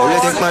cruising, you know.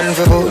 Take man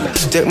for boat,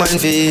 take man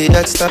for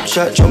that stop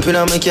shot. Jumping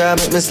on my car,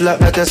 make me slap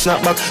like a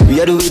snapback.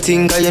 We are do we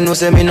think, you know,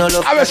 say me no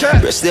love.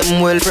 Breast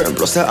them well firm,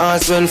 plus the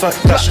ass well fat.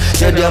 Dash,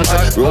 yeah, damn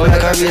hot, roll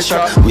like a race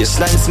track.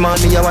 Waistline small,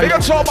 me a one. You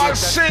can talk about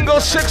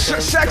single,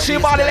 sexy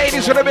body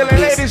ladies in the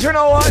building. Ladies, you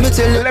know what?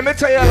 Let me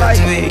tell you like.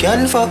 We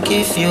can fuck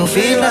if you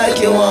feel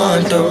like you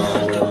want to.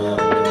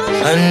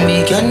 And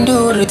we can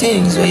do the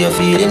things where you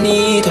feel the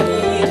need to.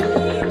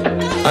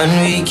 And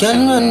we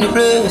can run the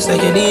place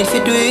like you need to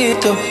do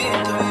it to.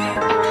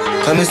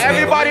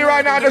 Everybody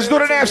right now, just do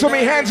the dance with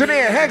me. Hands in the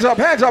air, hands up,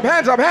 hands up,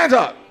 hands up, hands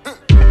up.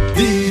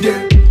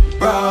 DJ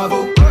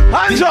Bravo.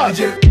 Hands up,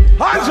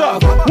 hands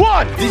up.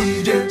 1,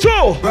 2,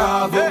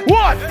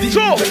 1,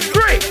 2,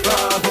 3.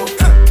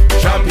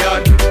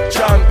 Champion,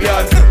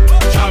 champion,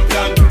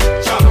 champion,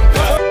 champion.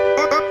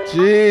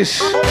 Jeez,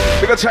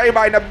 we gonna tell you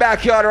right in the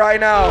backyard right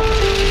now.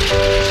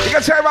 We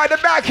gonna tell you right in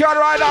the backyard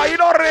right now. You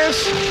know what it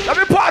is? Let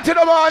me party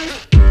them on.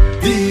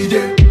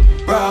 DJ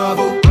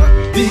Bravo,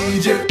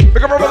 DJ.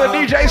 Look at my brother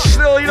DJ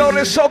Still, you know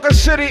this Soca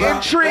City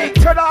intrigue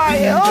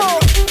tonight. Oh,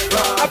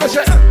 I'm gonna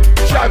say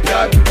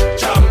champion,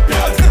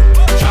 champion,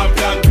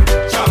 champion,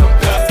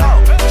 champion,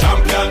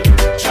 champion,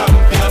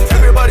 champion.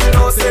 Everybody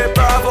knows say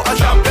Bravo a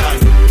champion,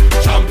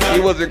 champion. He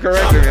wasn't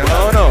correcting me.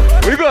 No.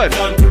 We good.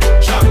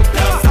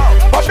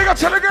 But big up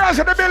to the girls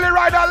in the building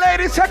right now,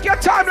 ladies. Take your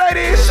time,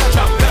 ladies.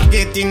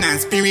 Get in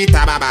that spirit,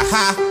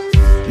 ha.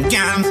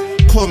 Jam,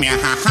 come here,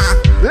 ha.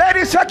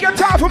 Ladies, take your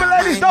time for me,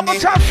 ladies. Double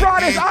Time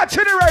Fridays,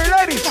 Itinerary,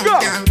 ladies. Go.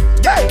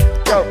 Hey,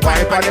 go.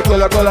 Wine pan the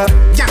color.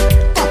 Yeah,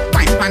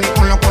 wine pan the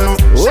color.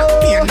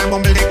 Champagne and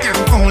bubble they can't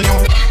call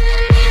you.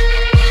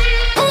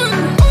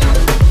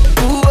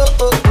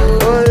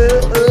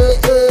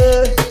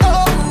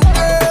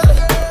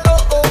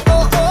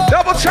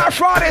 Double Time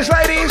Fridays,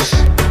 ladies.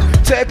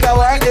 Take a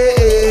wine,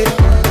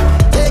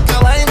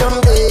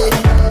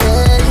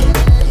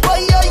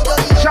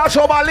 Shout out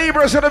to all my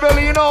Libras in the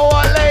building, you know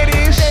what,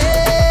 ladies?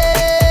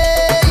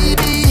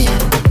 Baby,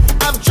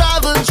 I've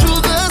traveled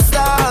through the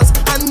stars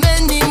and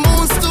many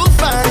moons to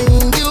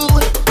find you.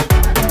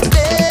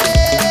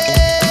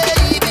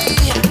 Baby,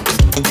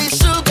 the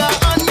sugar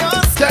on your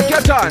skin. Take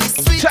your time,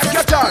 take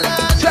your time,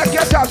 take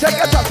your time, take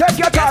your time, take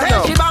your time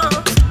now.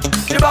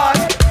 She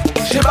bad.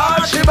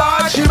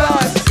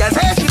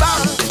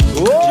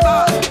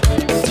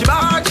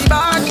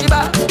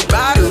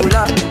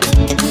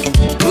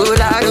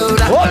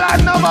 Hold on,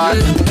 no man.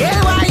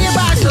 Yeah, why you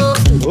back so?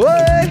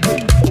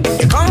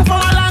 You come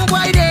from a long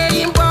way there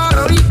in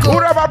Puerto Rico.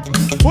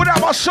 Who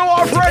never show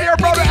off radio,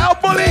 brother El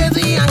Bully?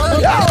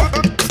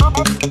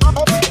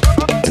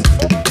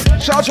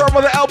 Shout out to our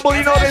brother El Bully,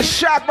 you know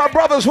this Shaq, my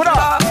brothers, what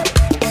up?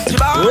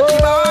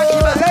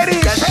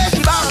 Ladies.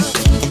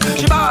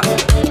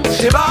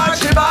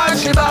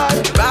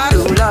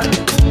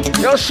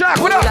 Yo, Shaq,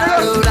 what up,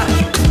 nigga?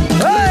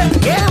 Hey.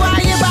 Yeah, why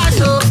you back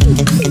so?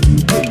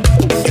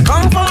 You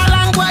come from a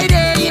long way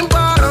there in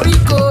Puerto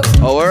Rico.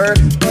 A word?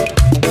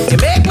 You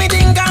make me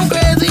think I'm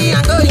crazy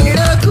and going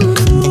loco.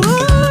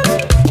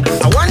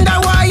 I wonder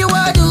why you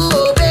would do,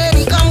 oh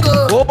baby, come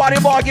go. Go body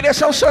bar, get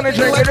yourself something to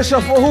drink, get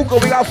yourself a hookah,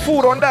 we got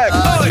food on deck.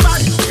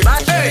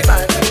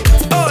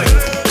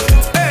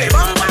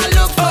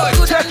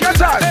 Take your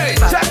time,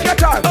 take your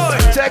time,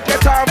 take your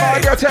time, my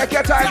girl, take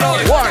your time.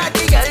 One.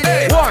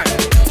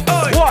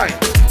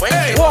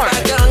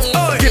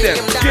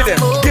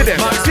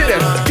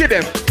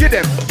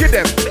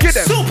 Get them.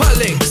 Super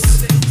links.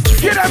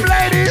 Get them,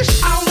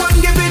 ladies. I want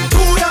give it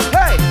to ya.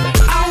 Hey.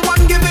 I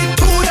want give it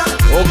to ya.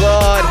 Oh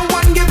God. I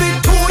want give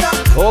it to ya.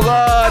 Oh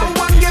God. I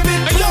want give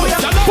it to ya.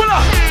 Pull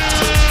up.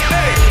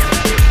 Hey.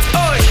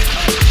 Oi.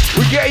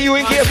 We get you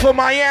in here for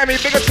Miami.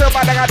 Big up to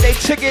everybody that got their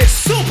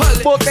tickets,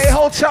 book their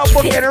hotel,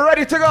 book and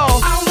ready to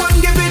go. I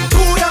want give it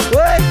to ya.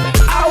 What?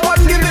 I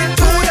want give it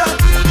to ya.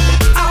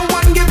 I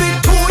want give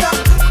it to ya.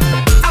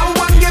 I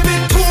want give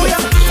it to ya.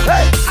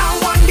 Hey. I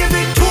want give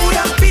it to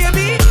ya,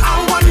 baby.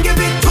 I want give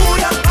it to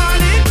ya,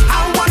 honey.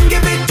 I want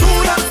give it to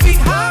ya,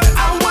 sweetheart.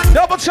 I want.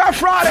 Double Time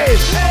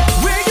Fridays.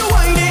 Where you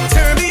whining,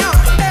 turn me up.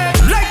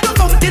 Like the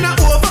fountain I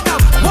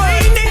overcome.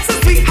 Whining so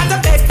sweet as a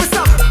bed for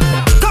some.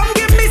 Come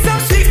give me some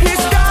sweetness,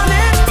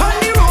 darling. Pon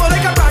the roll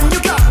like a brand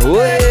new car.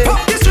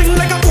 Pop the string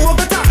like a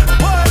Bogota.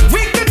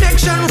 We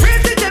connection,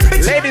 raise the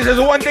temperature. Ladies,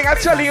 there's one thing I'm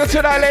telling you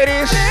tonight,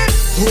 ladies.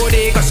 Oh,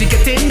 they cause she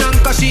getting on,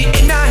 cause she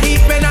in a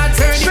heat when I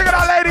turn it. Sing it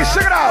out, ladies,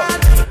 sing it out.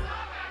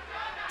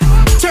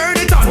 Turn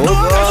it on, Oh,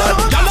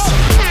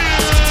 God.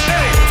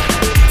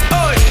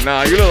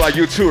 Nah, you look like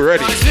you two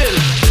ready. You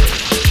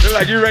look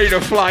like you ready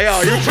to fly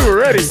out. You two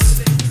ready.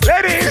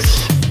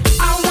 Ladies!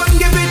 I want to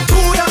give it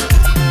to ya.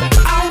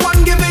 I want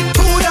to give it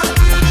to ya.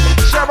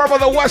 Shout out to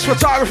the West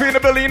Photography in the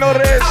building, you know what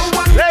it is.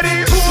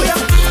 Ladies!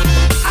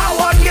 I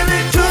want to give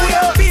it to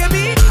ya,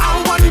 baby.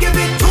 I want to give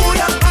it to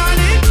ya,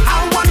 honey.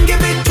 I want to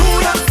give it to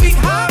ya,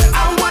 sweetheart.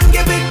 I want to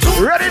give it to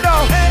ya. Ready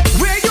now?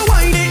 Where you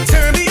wind it,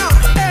 turn me on.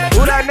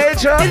 Who that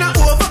nature? In a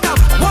overcome.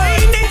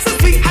 Wine it so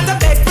sweet, had to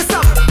beg for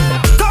some.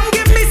 Come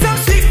give me some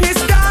sweetness,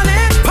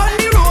 darling. Pon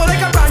the roll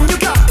like a brand new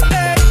car.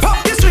 Pop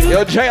the string.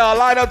 Yo, JR,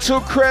 line up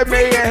 2 crib,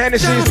 me and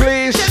Hennessy,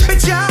 please.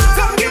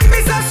 Come give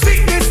me some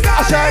sweetness,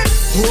 darling.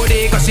 Oh,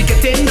 they cause she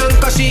getting done,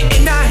 cause she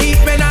in a heat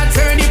when I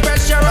turn the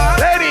pressure on.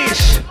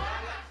 Ladies!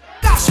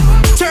 Gosh,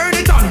 turn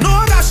it on,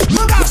 no gosh,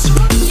 no gosh.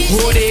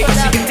 Oh, they cause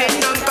she getting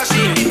done, cause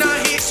she in a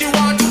heat, she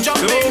want to jump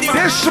in the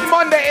This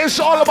Monday is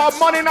all about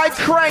Monday Night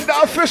Crank,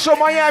 the official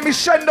Miami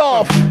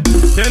send-off.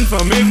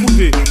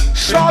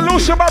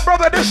 Salute to my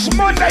brother this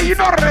Monday, you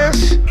know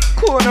this.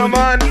 Cool, no,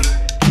 man.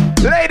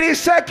 Ladies,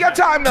 take your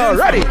time now.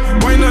 Ready?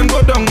 Wine and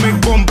go down, make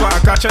bumper,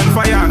 catch on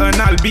fire, and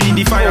I'll be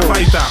the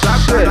firefighter.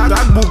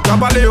 That book,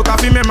 Kabale, you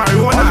can me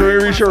marijuana. After we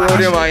reach a road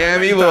in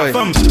Miami, boy.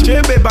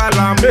 Chebe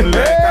balam, like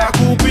a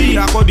kupi,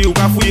 a kodi, you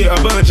can fuye a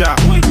buncha.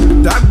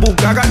 That book,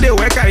 I got the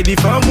work, I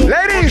different.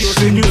 Ladies!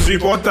 The news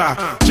reporter.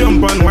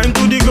 Jump and wine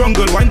to the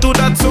jungle, wine to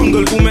that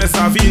jungle, who mess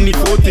have in the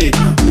photo.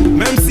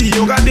 Mem see,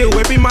 you got the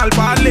weapon mal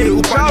pale.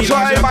 Shout out to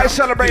everybody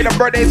celebrating a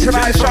birthday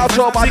tonight. Shout out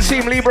to all my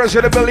team Libras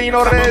in the building, you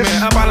know what it is.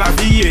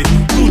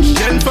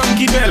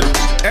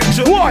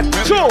 1,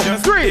 2,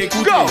 3,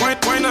 go!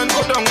 Wine and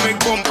go down, make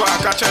bumper,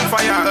 catch on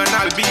fire, and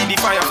I'll be the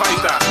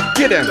firefighter.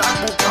 Get him!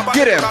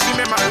 Get him!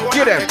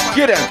 Get him!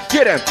 Get him!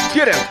 Get him!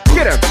 Get him!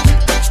 Get him!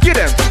 Get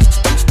him!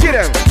 Get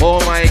him! Oh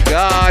my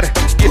God!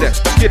 Get him!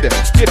 Get him!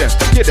 Get him!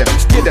 Get him!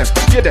 Get him!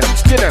 Get him!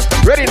 Get him!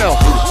 Ready now!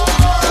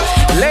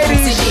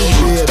 Ladies,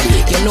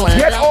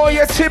 get all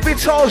your tippy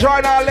toes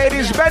right now,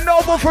 ladies. Bend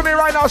over for me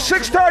right now.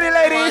 6:30,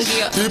 ladies.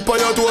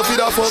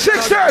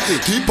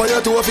 6:30.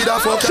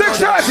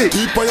 6:30.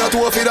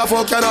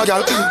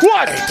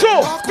 1,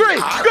 2, 3,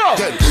 go.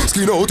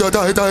 Skin out a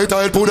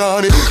tight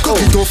punani.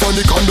 Cock it off on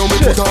the condom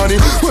with putani.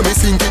 When me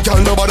sink it,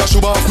 can't nobody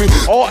shoot off me.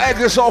 All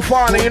eggs is so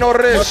funny, you know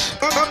what it is.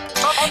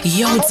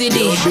 Yo,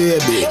 today,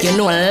 you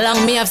know,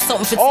 long me have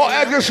something for all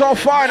eggs is so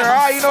fine,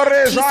 alright? You know what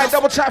it is. Alright,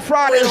 double tap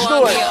Friday, let's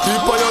do it.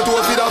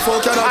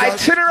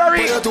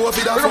 Itinerary, look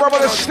at my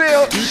brother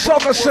Still,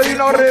 Soca City, you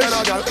know what it is.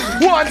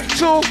 1,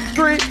 2,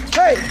 3,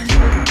 hey.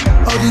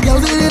 All the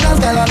girls in the dance,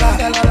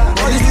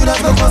 all the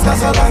students go cause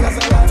cassava.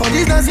 For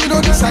this dance you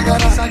don't do shagara.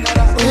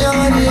 We are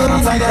on the other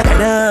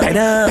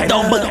side.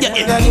 Don't but yeah,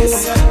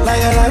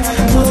 like a light,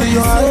 to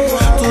your heart,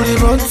 to the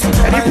front.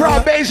 Any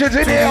proud Basians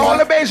in here, all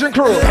the Basin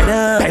crew.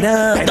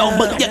 Don't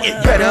but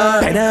yeah,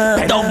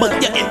 better. Don't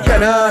but yeah,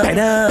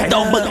 better.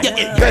 Don't but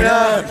yeah,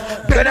 better.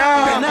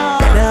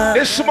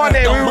 This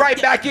Monday, we right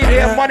back in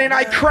here, Monday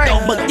Night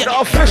Crank, the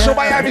official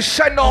Miami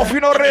send-off, you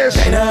know what it is.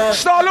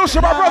 Star Lucy,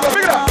 my brother,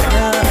 big it up.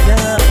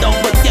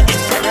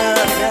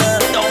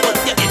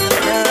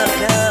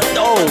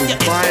 Oh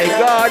my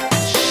God,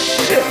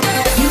 shit.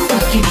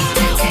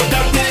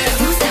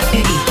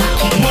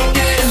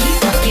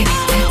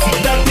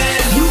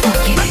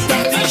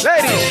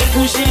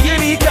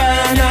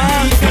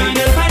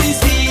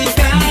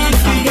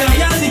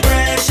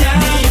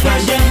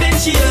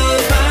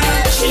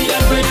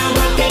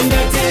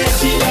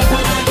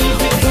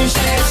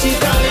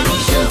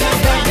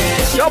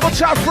 Double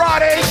Tap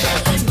Fridays.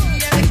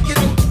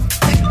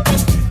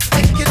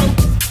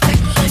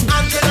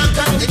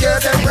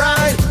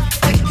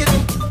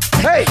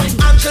 Hey,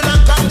 Angela,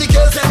 come the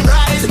girls and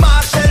ride.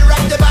 Marshall,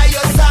 right there by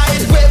your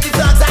side. Wave the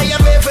flags, I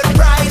am every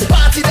pride.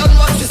 Party done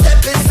once you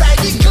step inside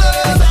the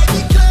club.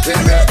 We're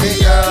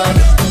ready up.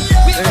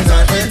 We're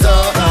turning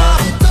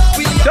up.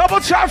 Double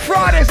Tap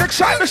Fridays,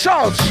 Xsytment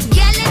Soundz.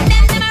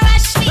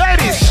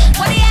 Ladies,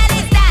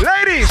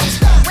 ladies,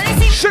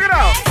 sing it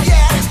out.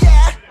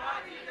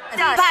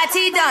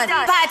 Party done,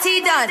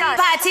 party done,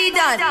 party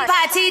done,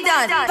 party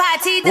done,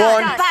 party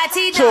done,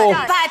 party done,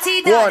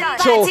 party done,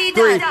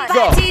 party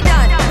done, party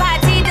done,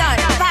 party done,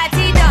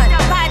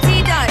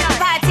 party done, party done,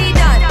 party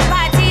done,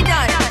 party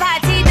done,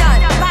 party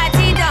done,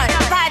 party done,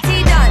 party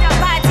done,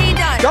 party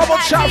done. Double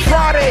Tap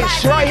Fridays,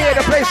 right here,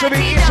 the place to be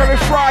each every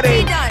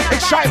Friday.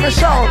 Xsytment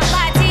Soundz.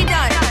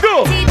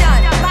 Go.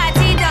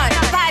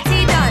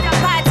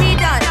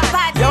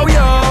 Yo,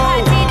 yo.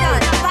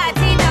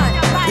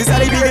 This is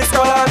the biggest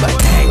color.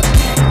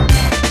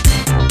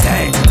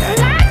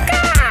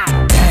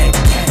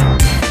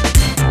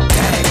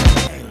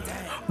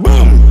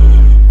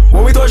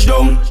 When we touch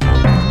down,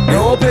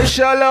 no bitch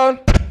alone.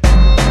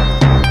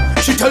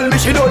 She tell me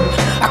she done.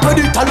 I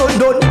credit alone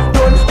done.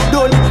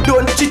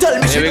 She tell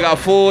me she here we got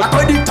food. I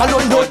credit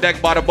alone done.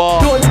 Deck by the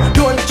bar.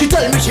 Done. She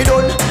tell me she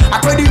done. I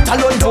credit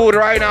alone done. Food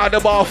right now at the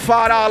bar.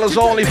 $5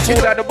 only.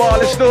 Food at the bar.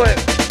 Let's do it.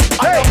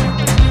 Hey.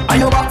 Are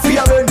you back for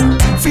your men?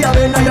 For your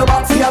men, are you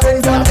back for your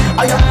men, girl?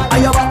 Are you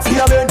back for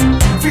your men?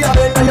 For your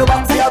men, are you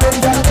back for your men,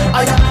 girl?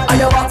 Are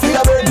you back for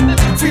your men?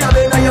 For your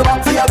men, are you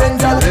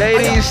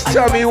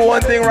tell me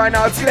one thing right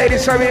now.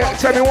 Ladies, tell me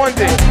one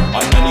thing.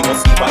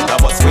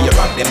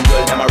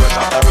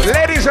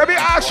 Ladies, let me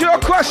ask you a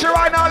question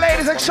right now,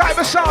 ladies.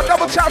 Xsytment Soundz,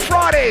 Double Tap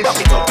Fridays. Who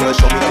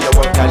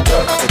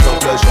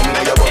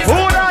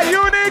are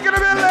unique in the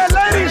middle?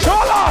 Ladies,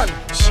 hold on.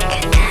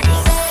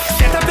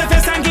 Set up the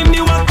face and give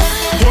me one.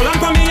 Hold on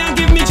for me and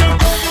give me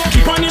jump.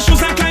 Keep on your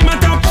shoes and climb on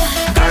top.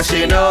 Cause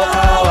she know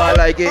how I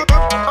like it.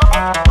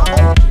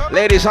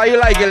 Ladies, how you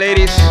like it,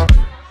 ladies?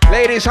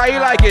 Ladies, how you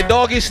like it?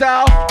 Doggy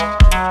style?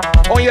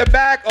 On your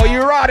back or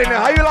you riding it?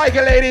 How you like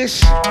it,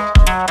 ladies?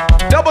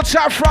 Double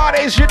Tap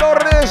Fridays, you know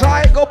what it is,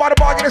 alright? Go by the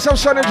bar, get yourself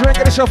something to drink,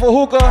 get yourself a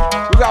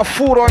hookah. We got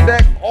food on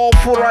deck, all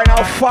food right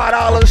now,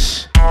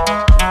 $5.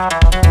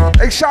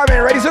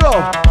 Xsytment, ready to go?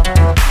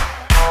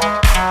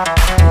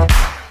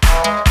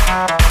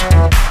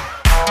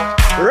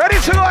 Ready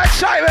to go,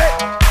 Xsytment?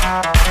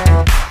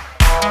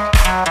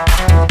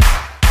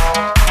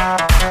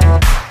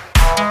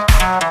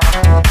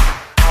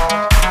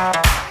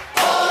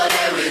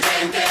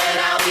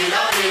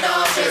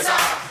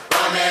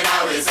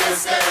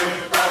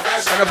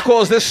 And of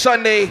course, this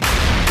Sunday,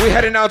 we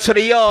heading out to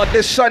the yard.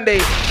 This Sunday,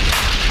 we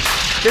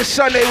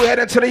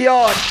heading to the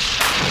yard.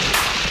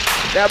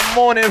 That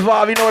morning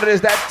vibe, you know what it is,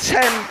 that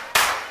 10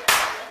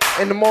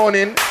 in the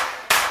morning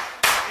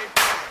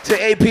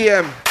to 8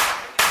 p.m.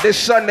 This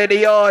Sunday, the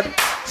yard,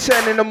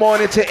 10 in the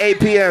morning to 8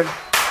 p.m.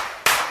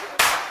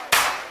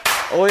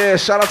 Oh yeah,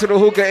 shout out to the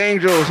Hookah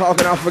Angels, how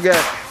can I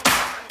forget?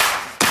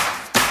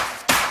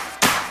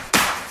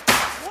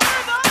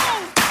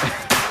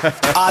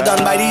 I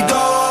done by the door.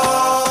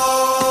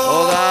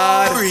 Oh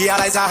God.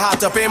 Realize I have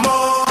to pay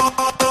more.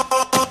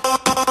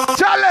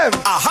 Tell them.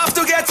 I have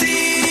to get in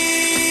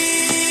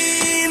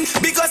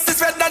because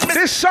this red that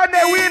this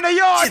Sunday we in the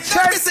yard.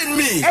 10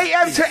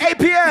 a.m. to 8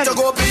 p.m. To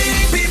go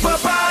big people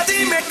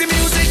party, make the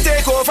music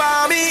take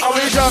over me. I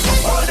will just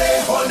all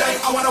day, all night.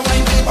 I wanna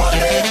wine all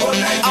day, all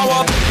night. I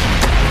want.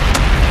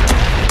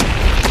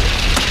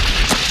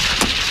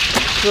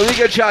 So we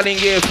get y'all in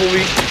here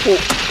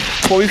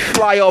before we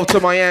fly off to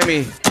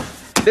Miami.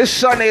 This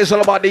Sunday is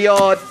all about the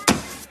yard.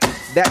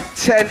 That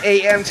 10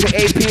 a.m. to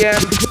 8 p.m.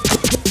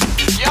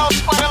 Yo,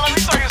 Spider, let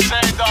me tell you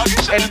something, dog.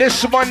 And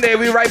this Monday,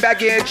 we right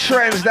back in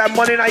Trends. That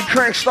Monday night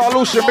crank, start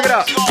loosing. Pick it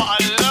up. A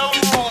little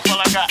room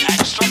for like an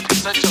extra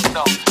percentage of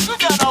no. You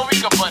don't know we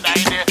can put that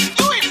in there.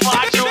 You ain't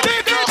fine, you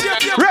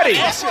ready?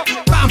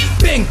 Bam,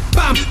 bing,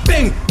 bam,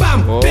 bing,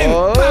 bam, bim,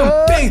 bam,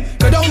 bing.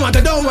 Go down, bim.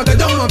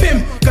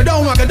 Go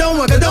down,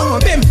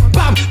 bim,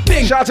 bam,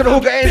 bing. Shout out to the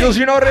Hookah Angels,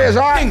 you know what it is,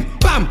 alright?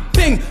 Bam,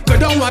 bing. Go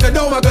down, bim.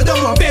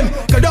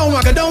 Go down,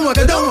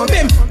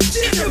 bim.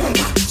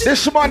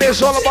 This Monday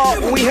is all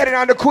about we heading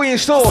on to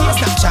Queens too.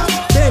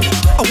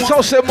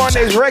 Toasted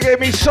Mondays, reggae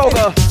meets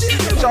soca.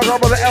 Shout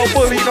out to the L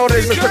Bully, you know what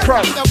it is, Mr.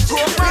 Crump.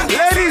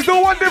 Ladies, do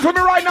one thing for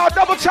me right now.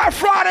 Double Tap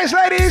Fridays,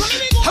 ladies.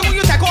 How will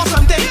you take off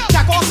something?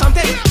 Take off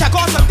something. Take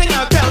off something.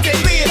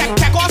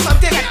 Take off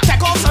something.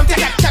 Take off something.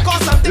 Take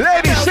off something.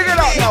 Ladies, sing it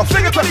out now.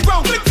 Fling it to the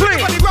ground. Fling. Fling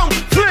it on the ground.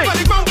 Fling it on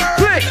the ground.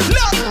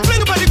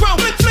 Fling it on the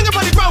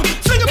ground.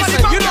 Fling it on the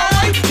ground. You know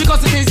why?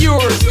 Because it is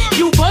yours.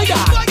 You buy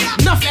that.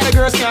 Enough other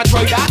girls can't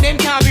try that. Them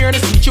can't be in the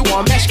street. You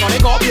want mesh, gonna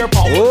go up your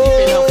power.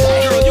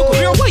 Girl, you come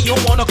here where you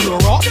wanna clear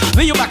off.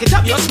 When you back it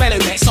up, you smell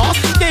it like sauce.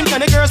 Them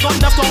kind of girls got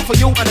enough time for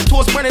you and the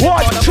toes burning.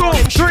 1, 2,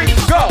 3,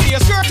 go. Be a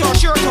skirt or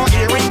shirt or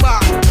earring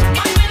bar.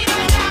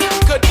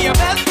 Could be a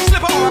belt,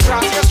 slipper or a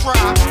cross your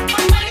strap.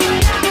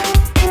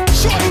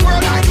 Show the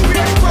world how you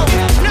wear it, bro.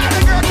 Now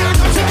the girl can't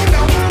come check it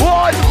out.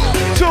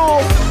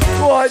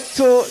 1,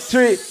 2,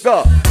 3,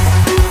 go.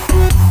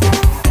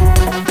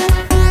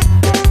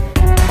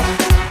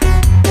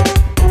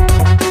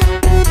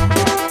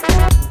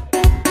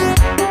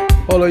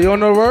 Hold on, you don't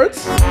know the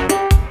words?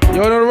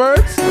 You don't know the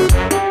words?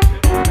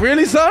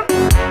 Really, son?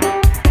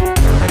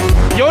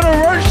 You don't know the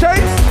words,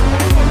 Chase?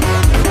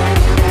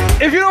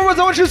 If you know the words,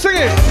 I want you to sing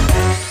it.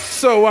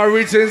 So I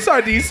reach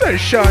inside the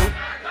session.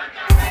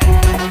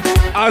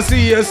 I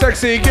see a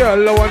sexy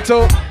girl, I want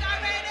to.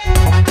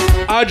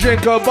 I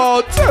drink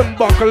about 10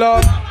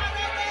 buckler.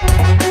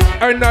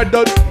 And I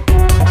done.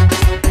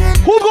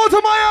 Who go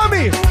to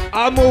Miami?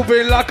 I'm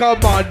moving like a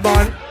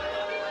madman.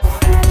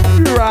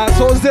 You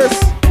assholes this.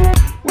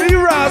 We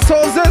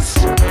assholes this.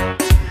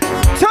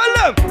 Tell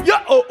them.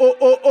 Yeah,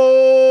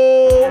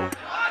 oh.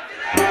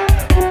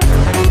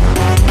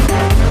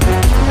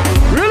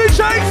 Really,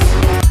 Chase?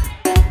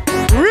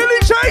 Really,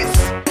 Chase?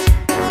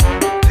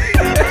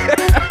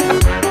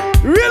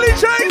 Really,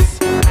 Chase?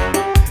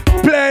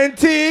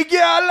 Plenty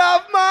girl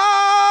of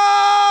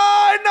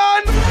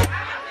mine.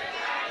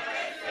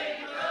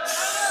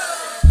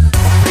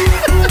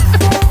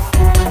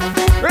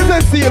 Where's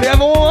that seal? You have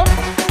one more?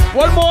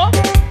 One more?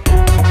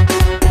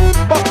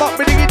 Bop,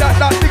 diggy,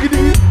 that, diggy,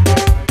 diggy.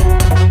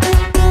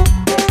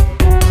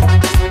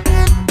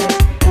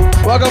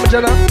 Welcome,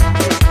 Jenna.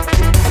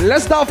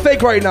 Let's not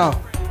fake right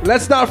now.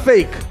 Let's not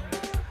fake.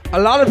 A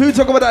lot of people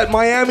talk about that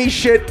Miami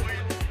shit.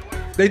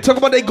 They talk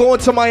about they going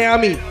to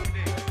Miami,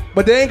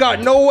 but they ain't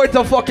got nowhere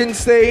to fucking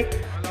stay.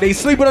 They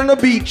sleeping on the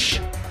beach.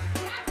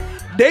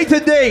 Day to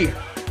day,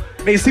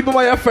 Hey, sleep at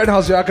my friend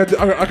house, yeah.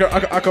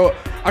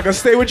 I can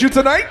stay with you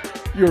tonight.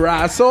 You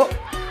asshole.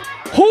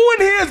 Who in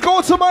here is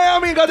going to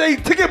Miami and got a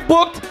ticket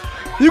booked?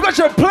 You got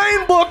your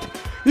plane booked.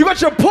 You got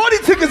your party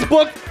tickets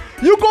booked.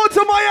 You going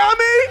to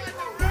Miami?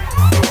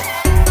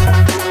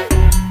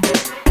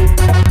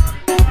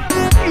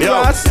 Yo,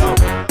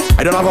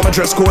 I don't have my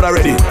dress code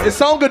already. It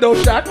sound good though,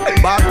 Shaq.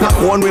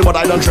 Backpack one way, but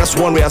I don't dress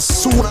one way as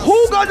soon.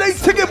 Who got a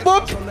ticket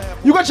booked?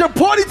 You got your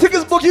party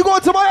tickets booked. You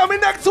going to Miami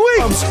next week?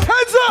 Hands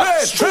up!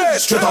 Hey,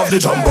 straight off the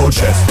jumbo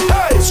jet.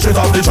 Hey, straight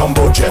off the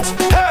jumbo jet.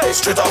 Hey,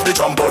 straight off the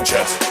jumbo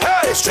jet.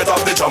 Hey, straight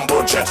off the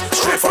jumbo jet.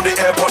 Straight from the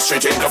airport,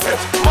 straight in the fit.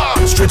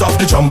 Straight off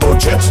the jumbo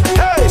jet.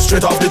 Hey,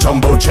 straight off the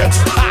jumbo jet.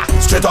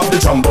 Straight off the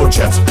jumbo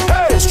jet.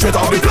 Hey, straight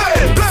off the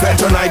plane. Fed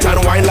tonight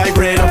and wine like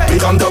rain. We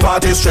come to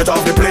party straight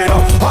off the plane.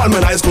 All my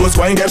nice clothes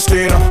wine get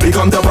stained. We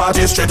come to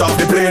party straight off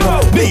the plane.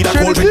 Need a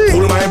cold drink,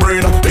 cool my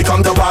brain. We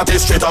come to party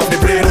straight off the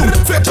plane.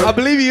 I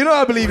believe you,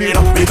 I believe you.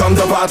 We come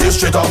to party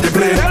straight off the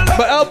plane.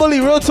 But Elbully,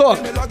 real talk.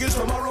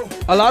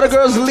 A lot of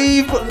girls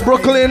leave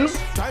Brooklyn.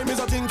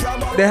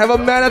 They have a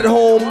man at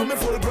home.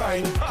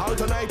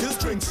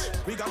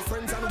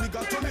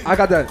 I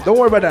got that. Don't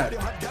worry about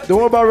that. Don't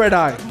worry about Red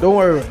Eye. Don't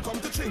worry.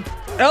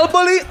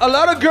 Elbully, a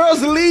lot of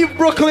girls leave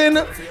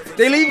Brooklyn.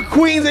 They leave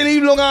Queens. They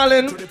leave Long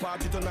Island.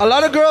 A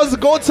lot of girls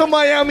go to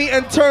Miami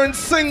and turn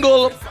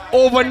single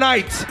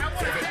overnight.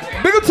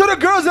 Big up to the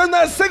girls in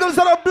that singles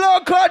that are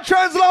blood clot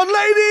translate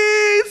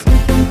ladies.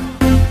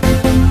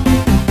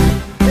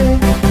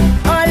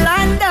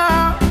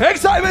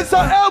 Xsytment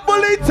Soundz,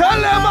 Elbully, tell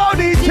them how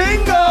the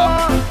thing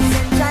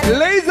go.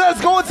 Ladies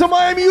that's going to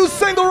Miami, you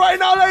single right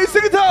now, ladies,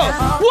 sing it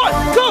out.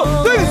 1,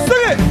 2, 3,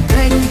 sing it.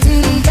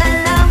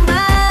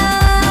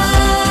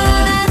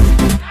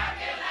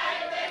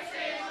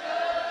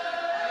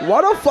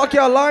 Why the fuck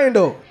y'all lying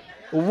though?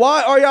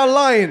 Why are y'all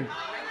lying?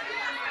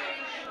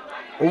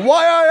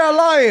 Why are y'all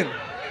lying?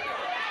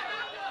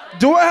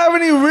 Do I have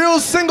any real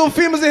single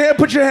females in here?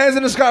 Put your hands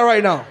in the sky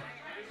right now.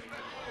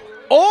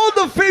 All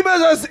the females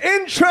that's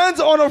in trends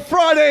on a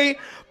Friday,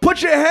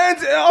 put your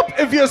hands up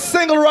if you're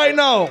single right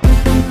now.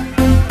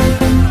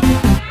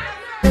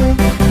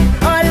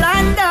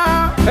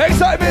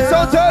 Xsytment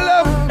Soundz, tell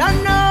them.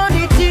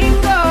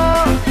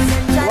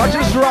 Watch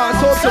this run,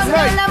 so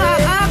tonight.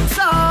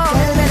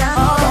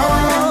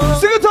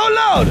 Sing it out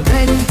loud.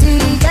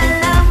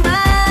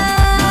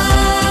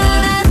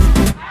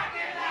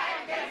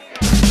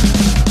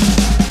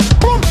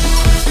 Boom.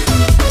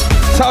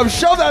 Time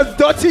show that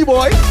dirty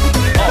boy.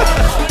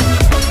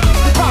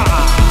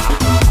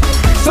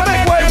 So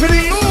make way for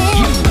the.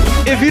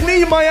 If you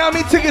need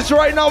Miami tickets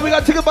right now, we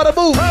got tickets by the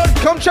booth.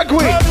 Come check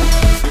with.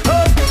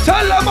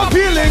 Tell them I'm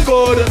feeling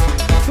good,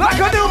 like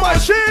a new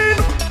machine,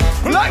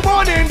 like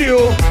morning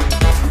dew,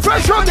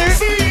 fresh from the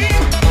sea.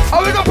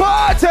 I we can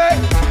party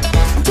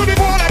to the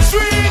ball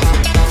extreme.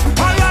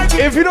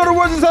 If you know the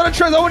words inside the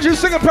trends, I want you to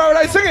sing it,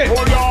 Paradise. Sing it.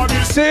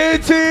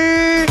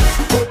 City.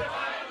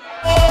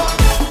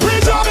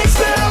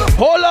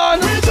 Hold on.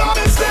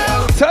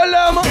 Tell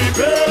them.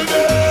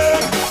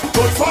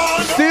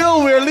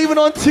 Still, we're leaving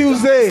on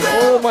Tuesday.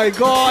 Oh my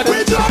God.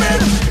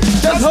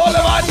 Just hold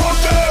them on.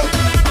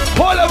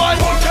 Hold them on.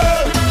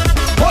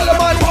 Hold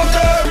them on.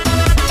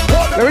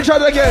 Let me try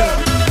that again.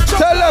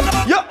 Tell them.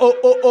 Yo, oh,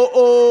 oh, oh,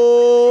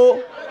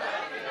 oh.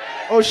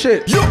 Oh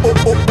shit. Yo, oh,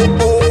 oh, oh,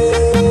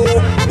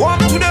 oh. Walk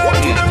to them.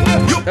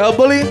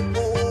 Elbully,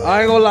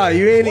 I ain't gonna lie.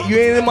 You ain't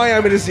in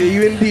Miami this year.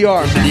 You in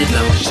DR.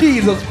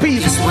 Jesus,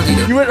 peace.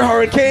 You in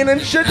Hurricane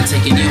and shit. I'm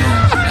taking you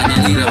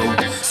home.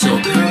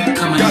 So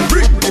come on. Girl,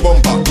 bring the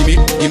bumper.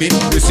 Gimme.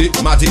 This is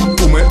Matty.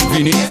 Ume,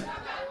 Vini.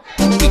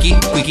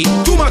 Quickie.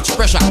 Too much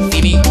pressure.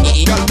 Gimme.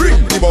 Girl, bring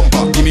the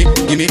bumper. Gimme.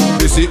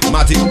 This is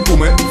Matty.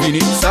 Ume, Vini.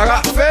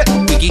 Saga, Fed.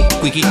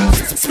 Quickie.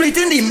 Split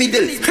in the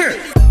middle.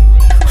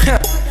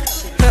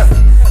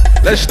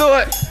 Let's do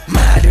it.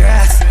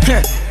 Madras.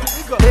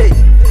 Hey,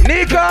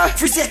 Nika.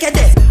 Free second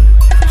day.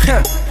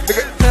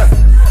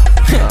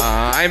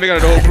 I ain't making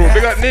the whole crew.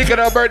 Big up Nika,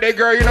 the birthday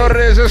girl. You know what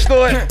it is. Let's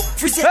do it.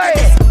 Free second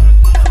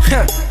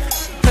day.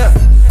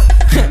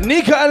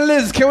 Nika and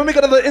Liz, can we make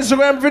another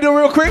Instagram video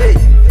real quick?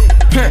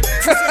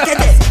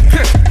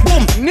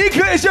 Boom.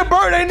 Nika, it's your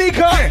birthday,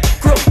 Nika.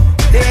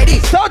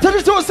 Start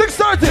touches to a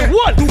 6:30.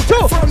 1, 2,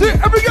 3.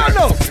 Every girl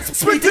know.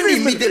 Split in the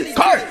middle.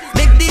 Car.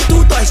 Make the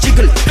two toys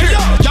jiggle.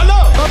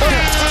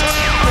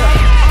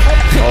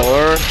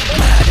 Or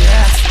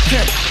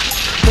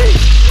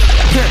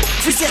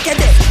Free second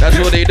day. that's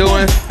what they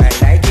doing. I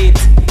like it.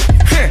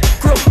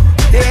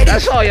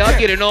 That's all y'all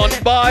getting on,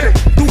 bud.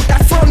 Do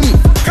that for me.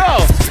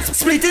 Go.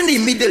 Split in the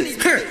middle.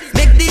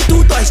 Make the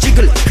two toys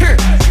jiggle.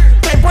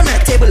 Climb on a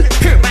table.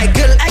 My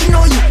girl, I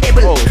know you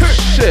able. Oh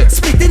shit.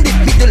 Split in the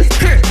middle.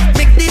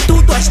 Make the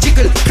two toys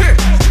jiggle.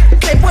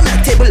 Climb on a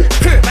table.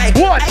 My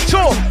girl, 1,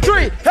 2,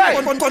 3. Hey.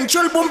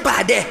 Control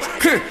bomba there.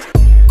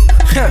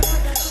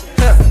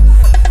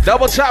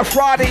 Double Tap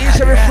Friday,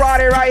 each every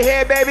Friday right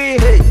here, baby.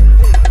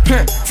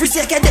 Free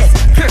second day.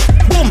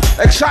 Boom.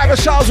 Xsytment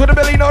Soundz with a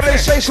million, you know they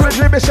say so the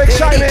dream is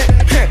excitement.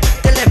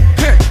 Tell them,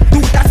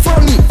 do that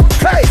for me.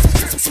 Hey.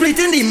 Split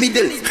in the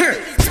middle.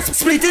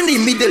 Split in the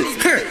middle.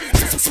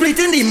 Split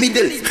in the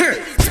middle.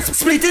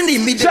 Split in the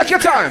middle. Check your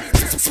time.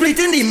 Split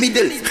in the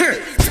middle.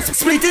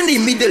 Split in the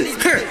middle.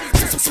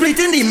 Split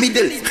in the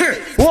middle.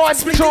 1,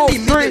 2,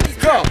 3,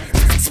 go.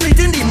 Split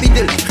in the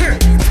middle.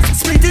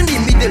 Split in the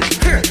middle.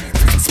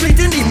 Split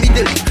in the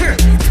middle.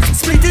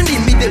 Split in the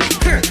middle.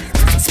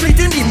 Split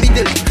in the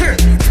middle.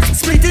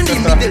 Split in the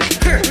middle.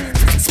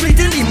 Split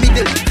in the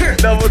middle.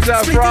 Double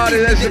Tap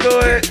Friday, let's do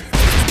it.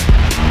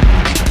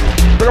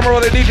 Look at my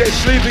brother DJ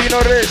Sleepy, you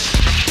know this.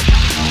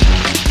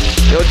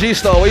 Yo,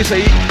 G-Star, what you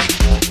say?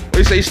 What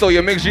you say you stole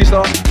your mix,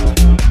 G-Star?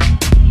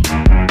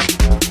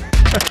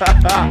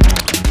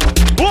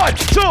 1,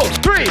 2,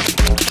 3.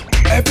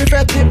 Every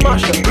fatty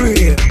mash up,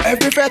 real.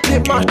 Every fatty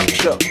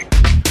mash up.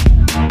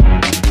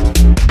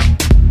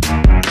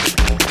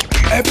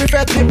 Every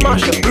fatty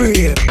mash up,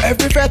 real.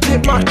 Every fatty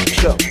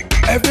mash up.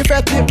 Every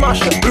fatty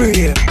mash up,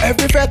 real.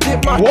 Every fatty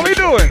mash. What we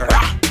doing?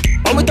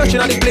 When we touching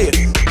on the place.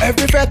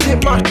 Every fatty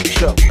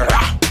mash up.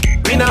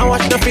 We now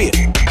watch the face.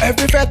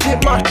 Every fatty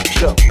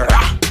mash up.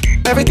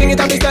 Everything is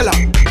on the stellar.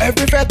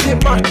 Every fatty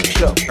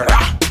mash up.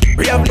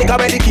 We have liquor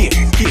by the case.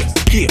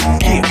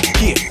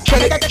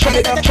 Shut it.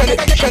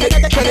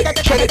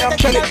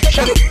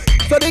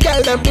 So the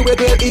girl them do it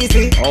real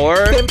easy.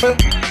 Simple,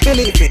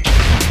 believe me.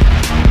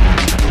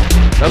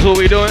 That's what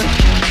we doing.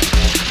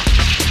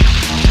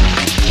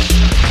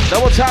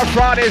 Double Tap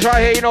Fridays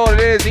right here, you know what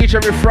it is. Each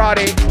every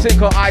Friday, thing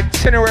called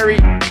Itinerary.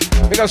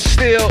 Big up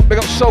Steel, big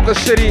up Soca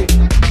City,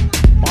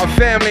 my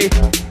family.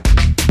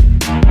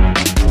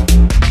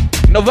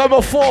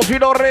 November 4th, you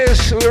know what it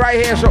is. We right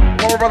here, so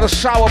my brother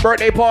Sour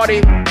birthday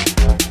party.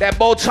 That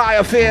bow tie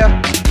affair.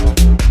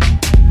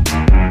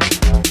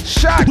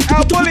 Shaq,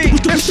 Al Bully,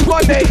 this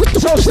Monday,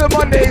 Social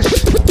Mondays.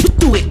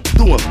 Do it.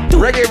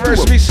 Reggae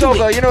versus me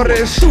Soca, you know what it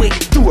is. Do it.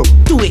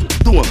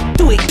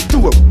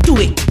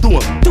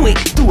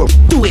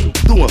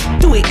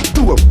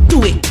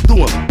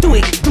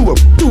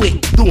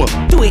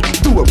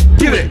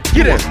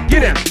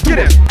 Get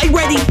it. Are you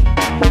ready?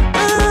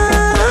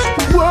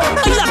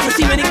 I love to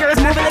see many girls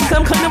moving like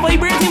some kind of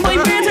vibrators.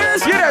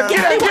 Get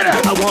it.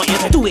 I want you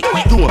to do it. Are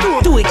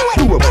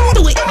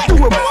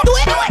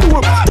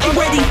you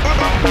ready?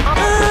 I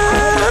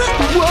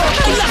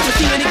love to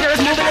see many girls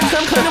moving like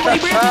some kind of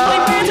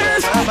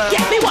vibrators.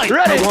 Get me one.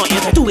 Ready? I want you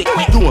to do it.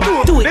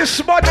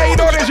 This Monday, you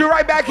know this. You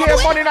right back here,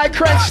 Monday Night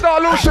Crank,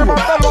 Star Lucian, my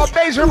fellow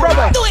Basin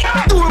brother. Do it.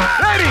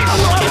 Ladies. I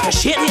want you to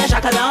shake your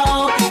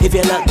shakaloo. If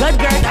you look good,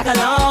 girl,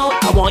 shakaloo.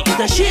 I want you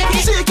to shake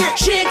it.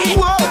 Shake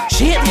your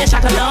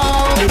shakaloo.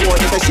 I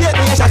want you to shake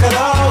your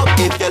shakaloo.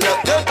 If you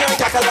look good, girl,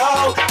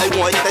 shakaloo. I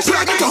want you to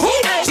shake it.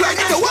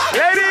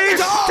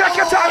 Ladies, take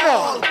your time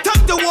now.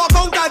 Time to walk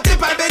out and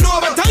dip and bend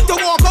over. Time to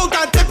walk out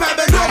and dip and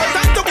bend over.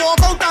 Time to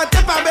walk out and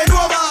dip and bend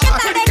over.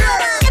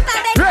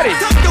 Ready.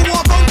 Time to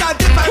walk out and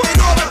dip and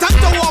bend over. Time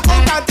to walk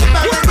out and dip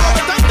and bend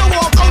over. Time to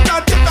walk out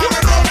and dip and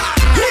bend over.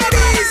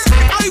 Ladies,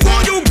 I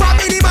want you pop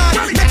any man.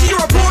 Make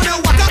your opponent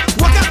walk up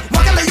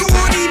like you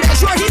want him. Make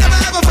sure he never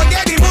ever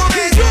forget the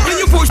moment when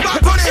you push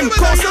back on him.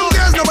 Cause some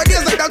girls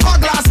nowadays like the got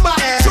glass back.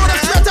 Show them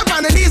straight up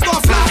and the knees go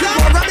flat. You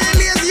are rubbing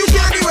lazy, you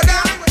can't do it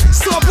now.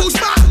 So push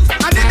back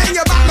and then bend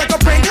your back like a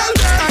Pringle.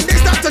 And they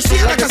start to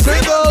shake like a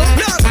cymbal.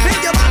 Look, bend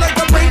your back like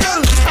a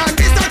Pringle. And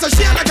they start to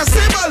shake like a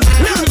cymbal.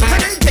 Look,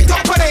 and then get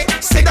up on it,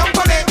 sit down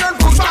on it, girl,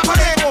 push back on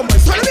it.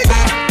 So let me go.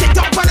 Get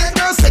up on it,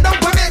 girl, sit down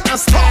on it, and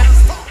stop.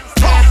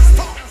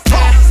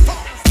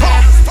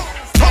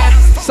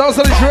 Sounds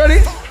like you ready?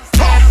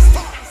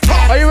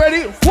 Are you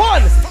ready?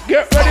 1,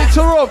 get ready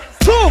to roll.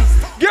 2,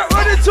 get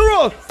ready to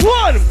roll.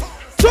 1,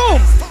 2,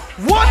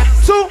 1,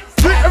 2,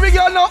 3. Every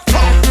girl now.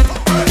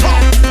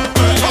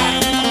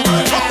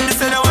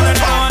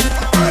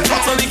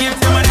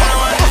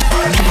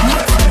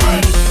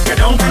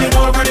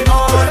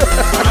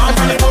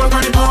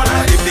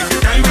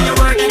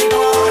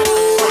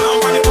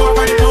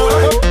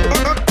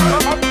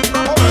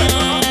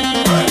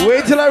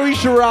 Wait till I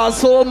reach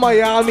Russell,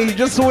 Miami.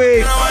 Just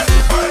wait.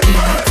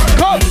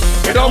 Come.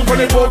 Get on for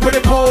the pole.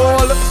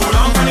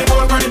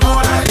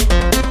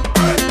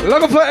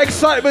 Looking for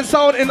Xsytment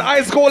Soundz in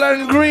ice gold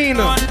and green.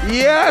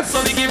 Yes.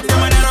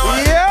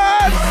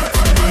 Yes.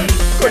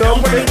 Get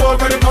on for the pole.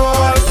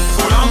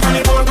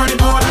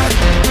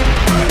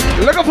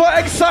 Looking for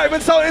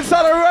Xsytment Soundz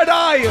inside a red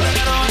eye.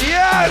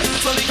 Yes.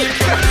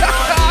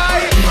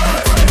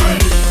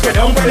 Get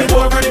on for the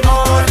pole.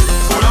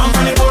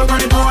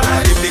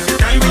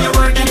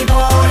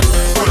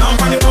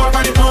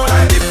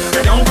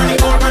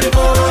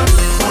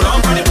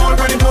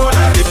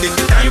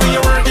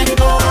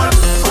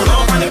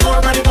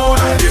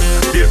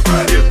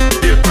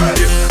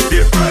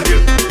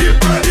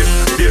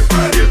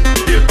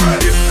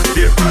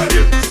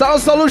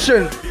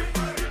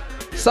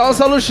 Sound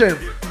solution.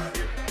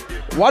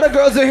 Why the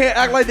girls in here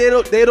act like they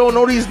don't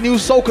know these new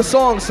soca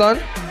songs, son?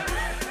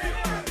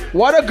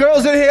 Why the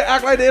girls in here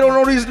act like they don't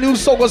know these new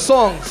soca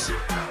songs?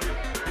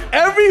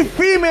 Every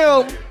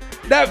female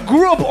that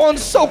grew up on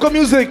soca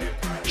music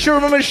should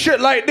remember shit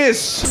like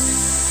this.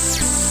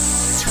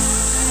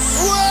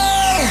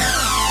 Whoa!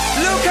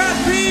 Look at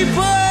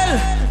people.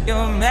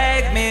 You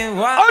make me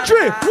want. On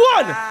three, 1,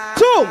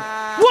 2,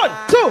 1,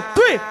 2,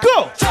 3,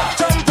 go.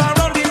 Jump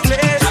around the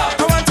place.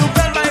 I want to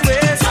bend my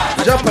waist.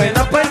 Jumping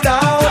up and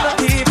down.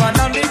 Even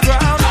on the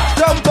ground.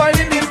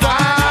 Jumping in the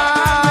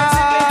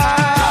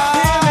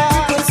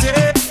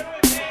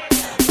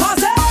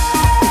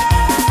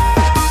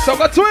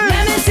Soca Twins.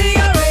 Let me see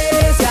you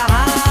raise your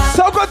hand.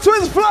 Soca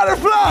Twins, fly the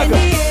flag.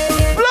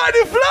 Fly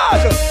the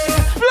flag.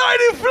 Fly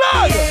the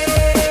flag.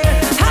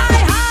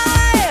 High,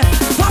 high.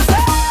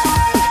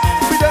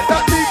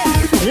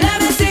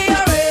 Let me see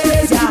you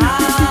raise your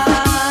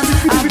hand.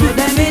 I put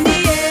them in the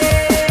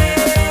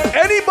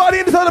air. Anybody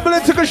in the town of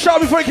Berlin took a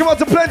shot before he came out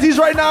to Plenty's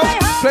right now?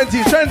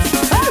 Plenty's, Trent.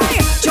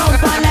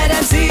 Jump and let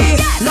them see.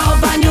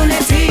 Love and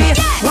unity.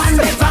 One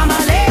big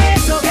family.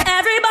 So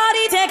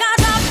everybody take a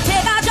jump,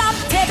 take a jump,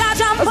 take a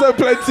jump. I said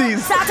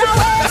Plenty's. Start a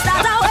wave,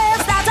 start a wave,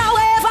 start a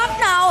wave up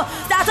now.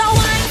 Start a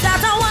wine,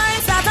 start a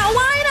wine, start a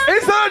wine up.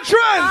 It's not a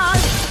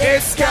trend.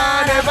 It's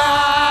carnival.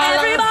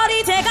 Everybody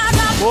take a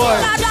jump, Boy.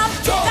 take a jump,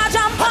 take a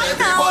jump up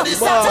now.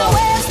 Start a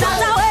wave, start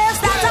a wave,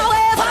 start a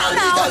wave up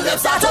now.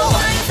 Start a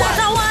wine, start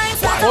a wine,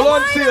 start a Hold on,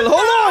 wine Seal, up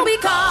hold now on.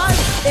 because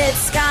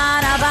it's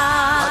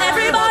carnival.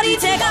 Everybody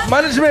take a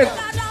Management,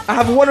 I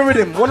have one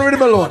rhythm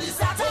alone.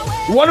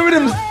 One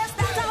rhythm.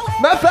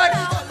 Matter of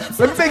fact,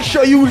 let me make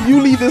sure you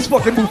leave this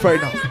fucking booth right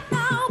now.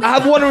 I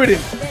have one rhythm.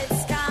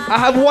 I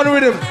have one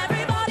rhythm.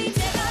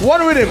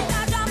 One rhythm.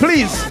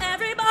 Please.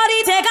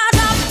 Everybody take a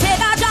jump, take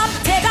a jump,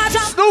 take a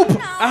jump. Snoop,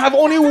 I have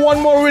only one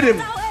more rhythm.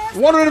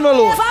 One rhythm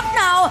alone. Up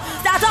now,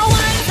 start a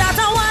wine, start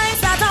a wine,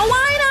 start a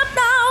wine up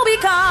now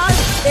because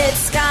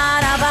it's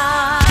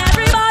carnival.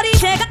 Everybody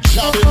take a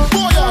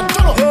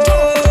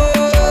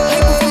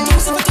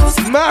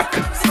Mac.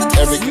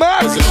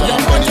 Mac.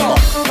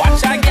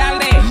 Watch a gal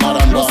there.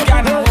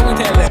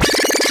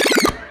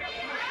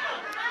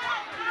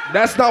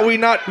 That's not we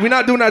not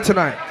doing that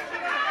tonight.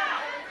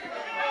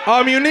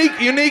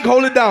 Unique,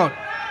 hold it down.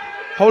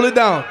 Hold it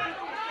down.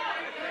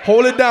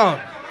 Hold it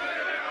down.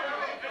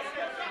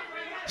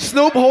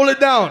 Snoop, hold it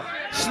down.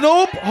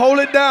 Snoop, hold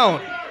it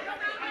down.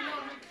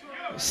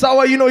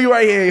 Sawa, you know you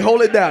right here.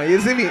 Hold it down. You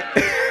see me?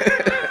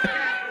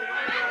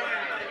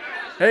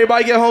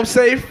 Everybody get home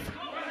safe.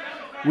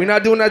 We're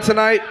not doing that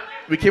tonight.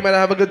 We came out to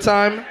have a good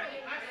time.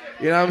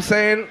 You know what I'm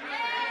saying?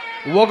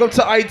 Welcome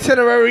to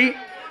Itinerary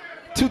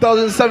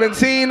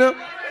 2017.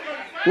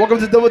 Welcome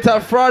to Double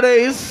Tap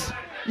Fridays.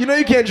 You know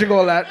you can't drink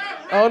all that.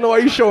 I don't know why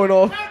you showing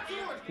off.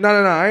 No.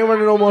 I ain't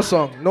running no more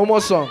song. No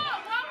more song.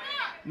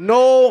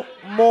 No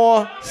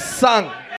more song.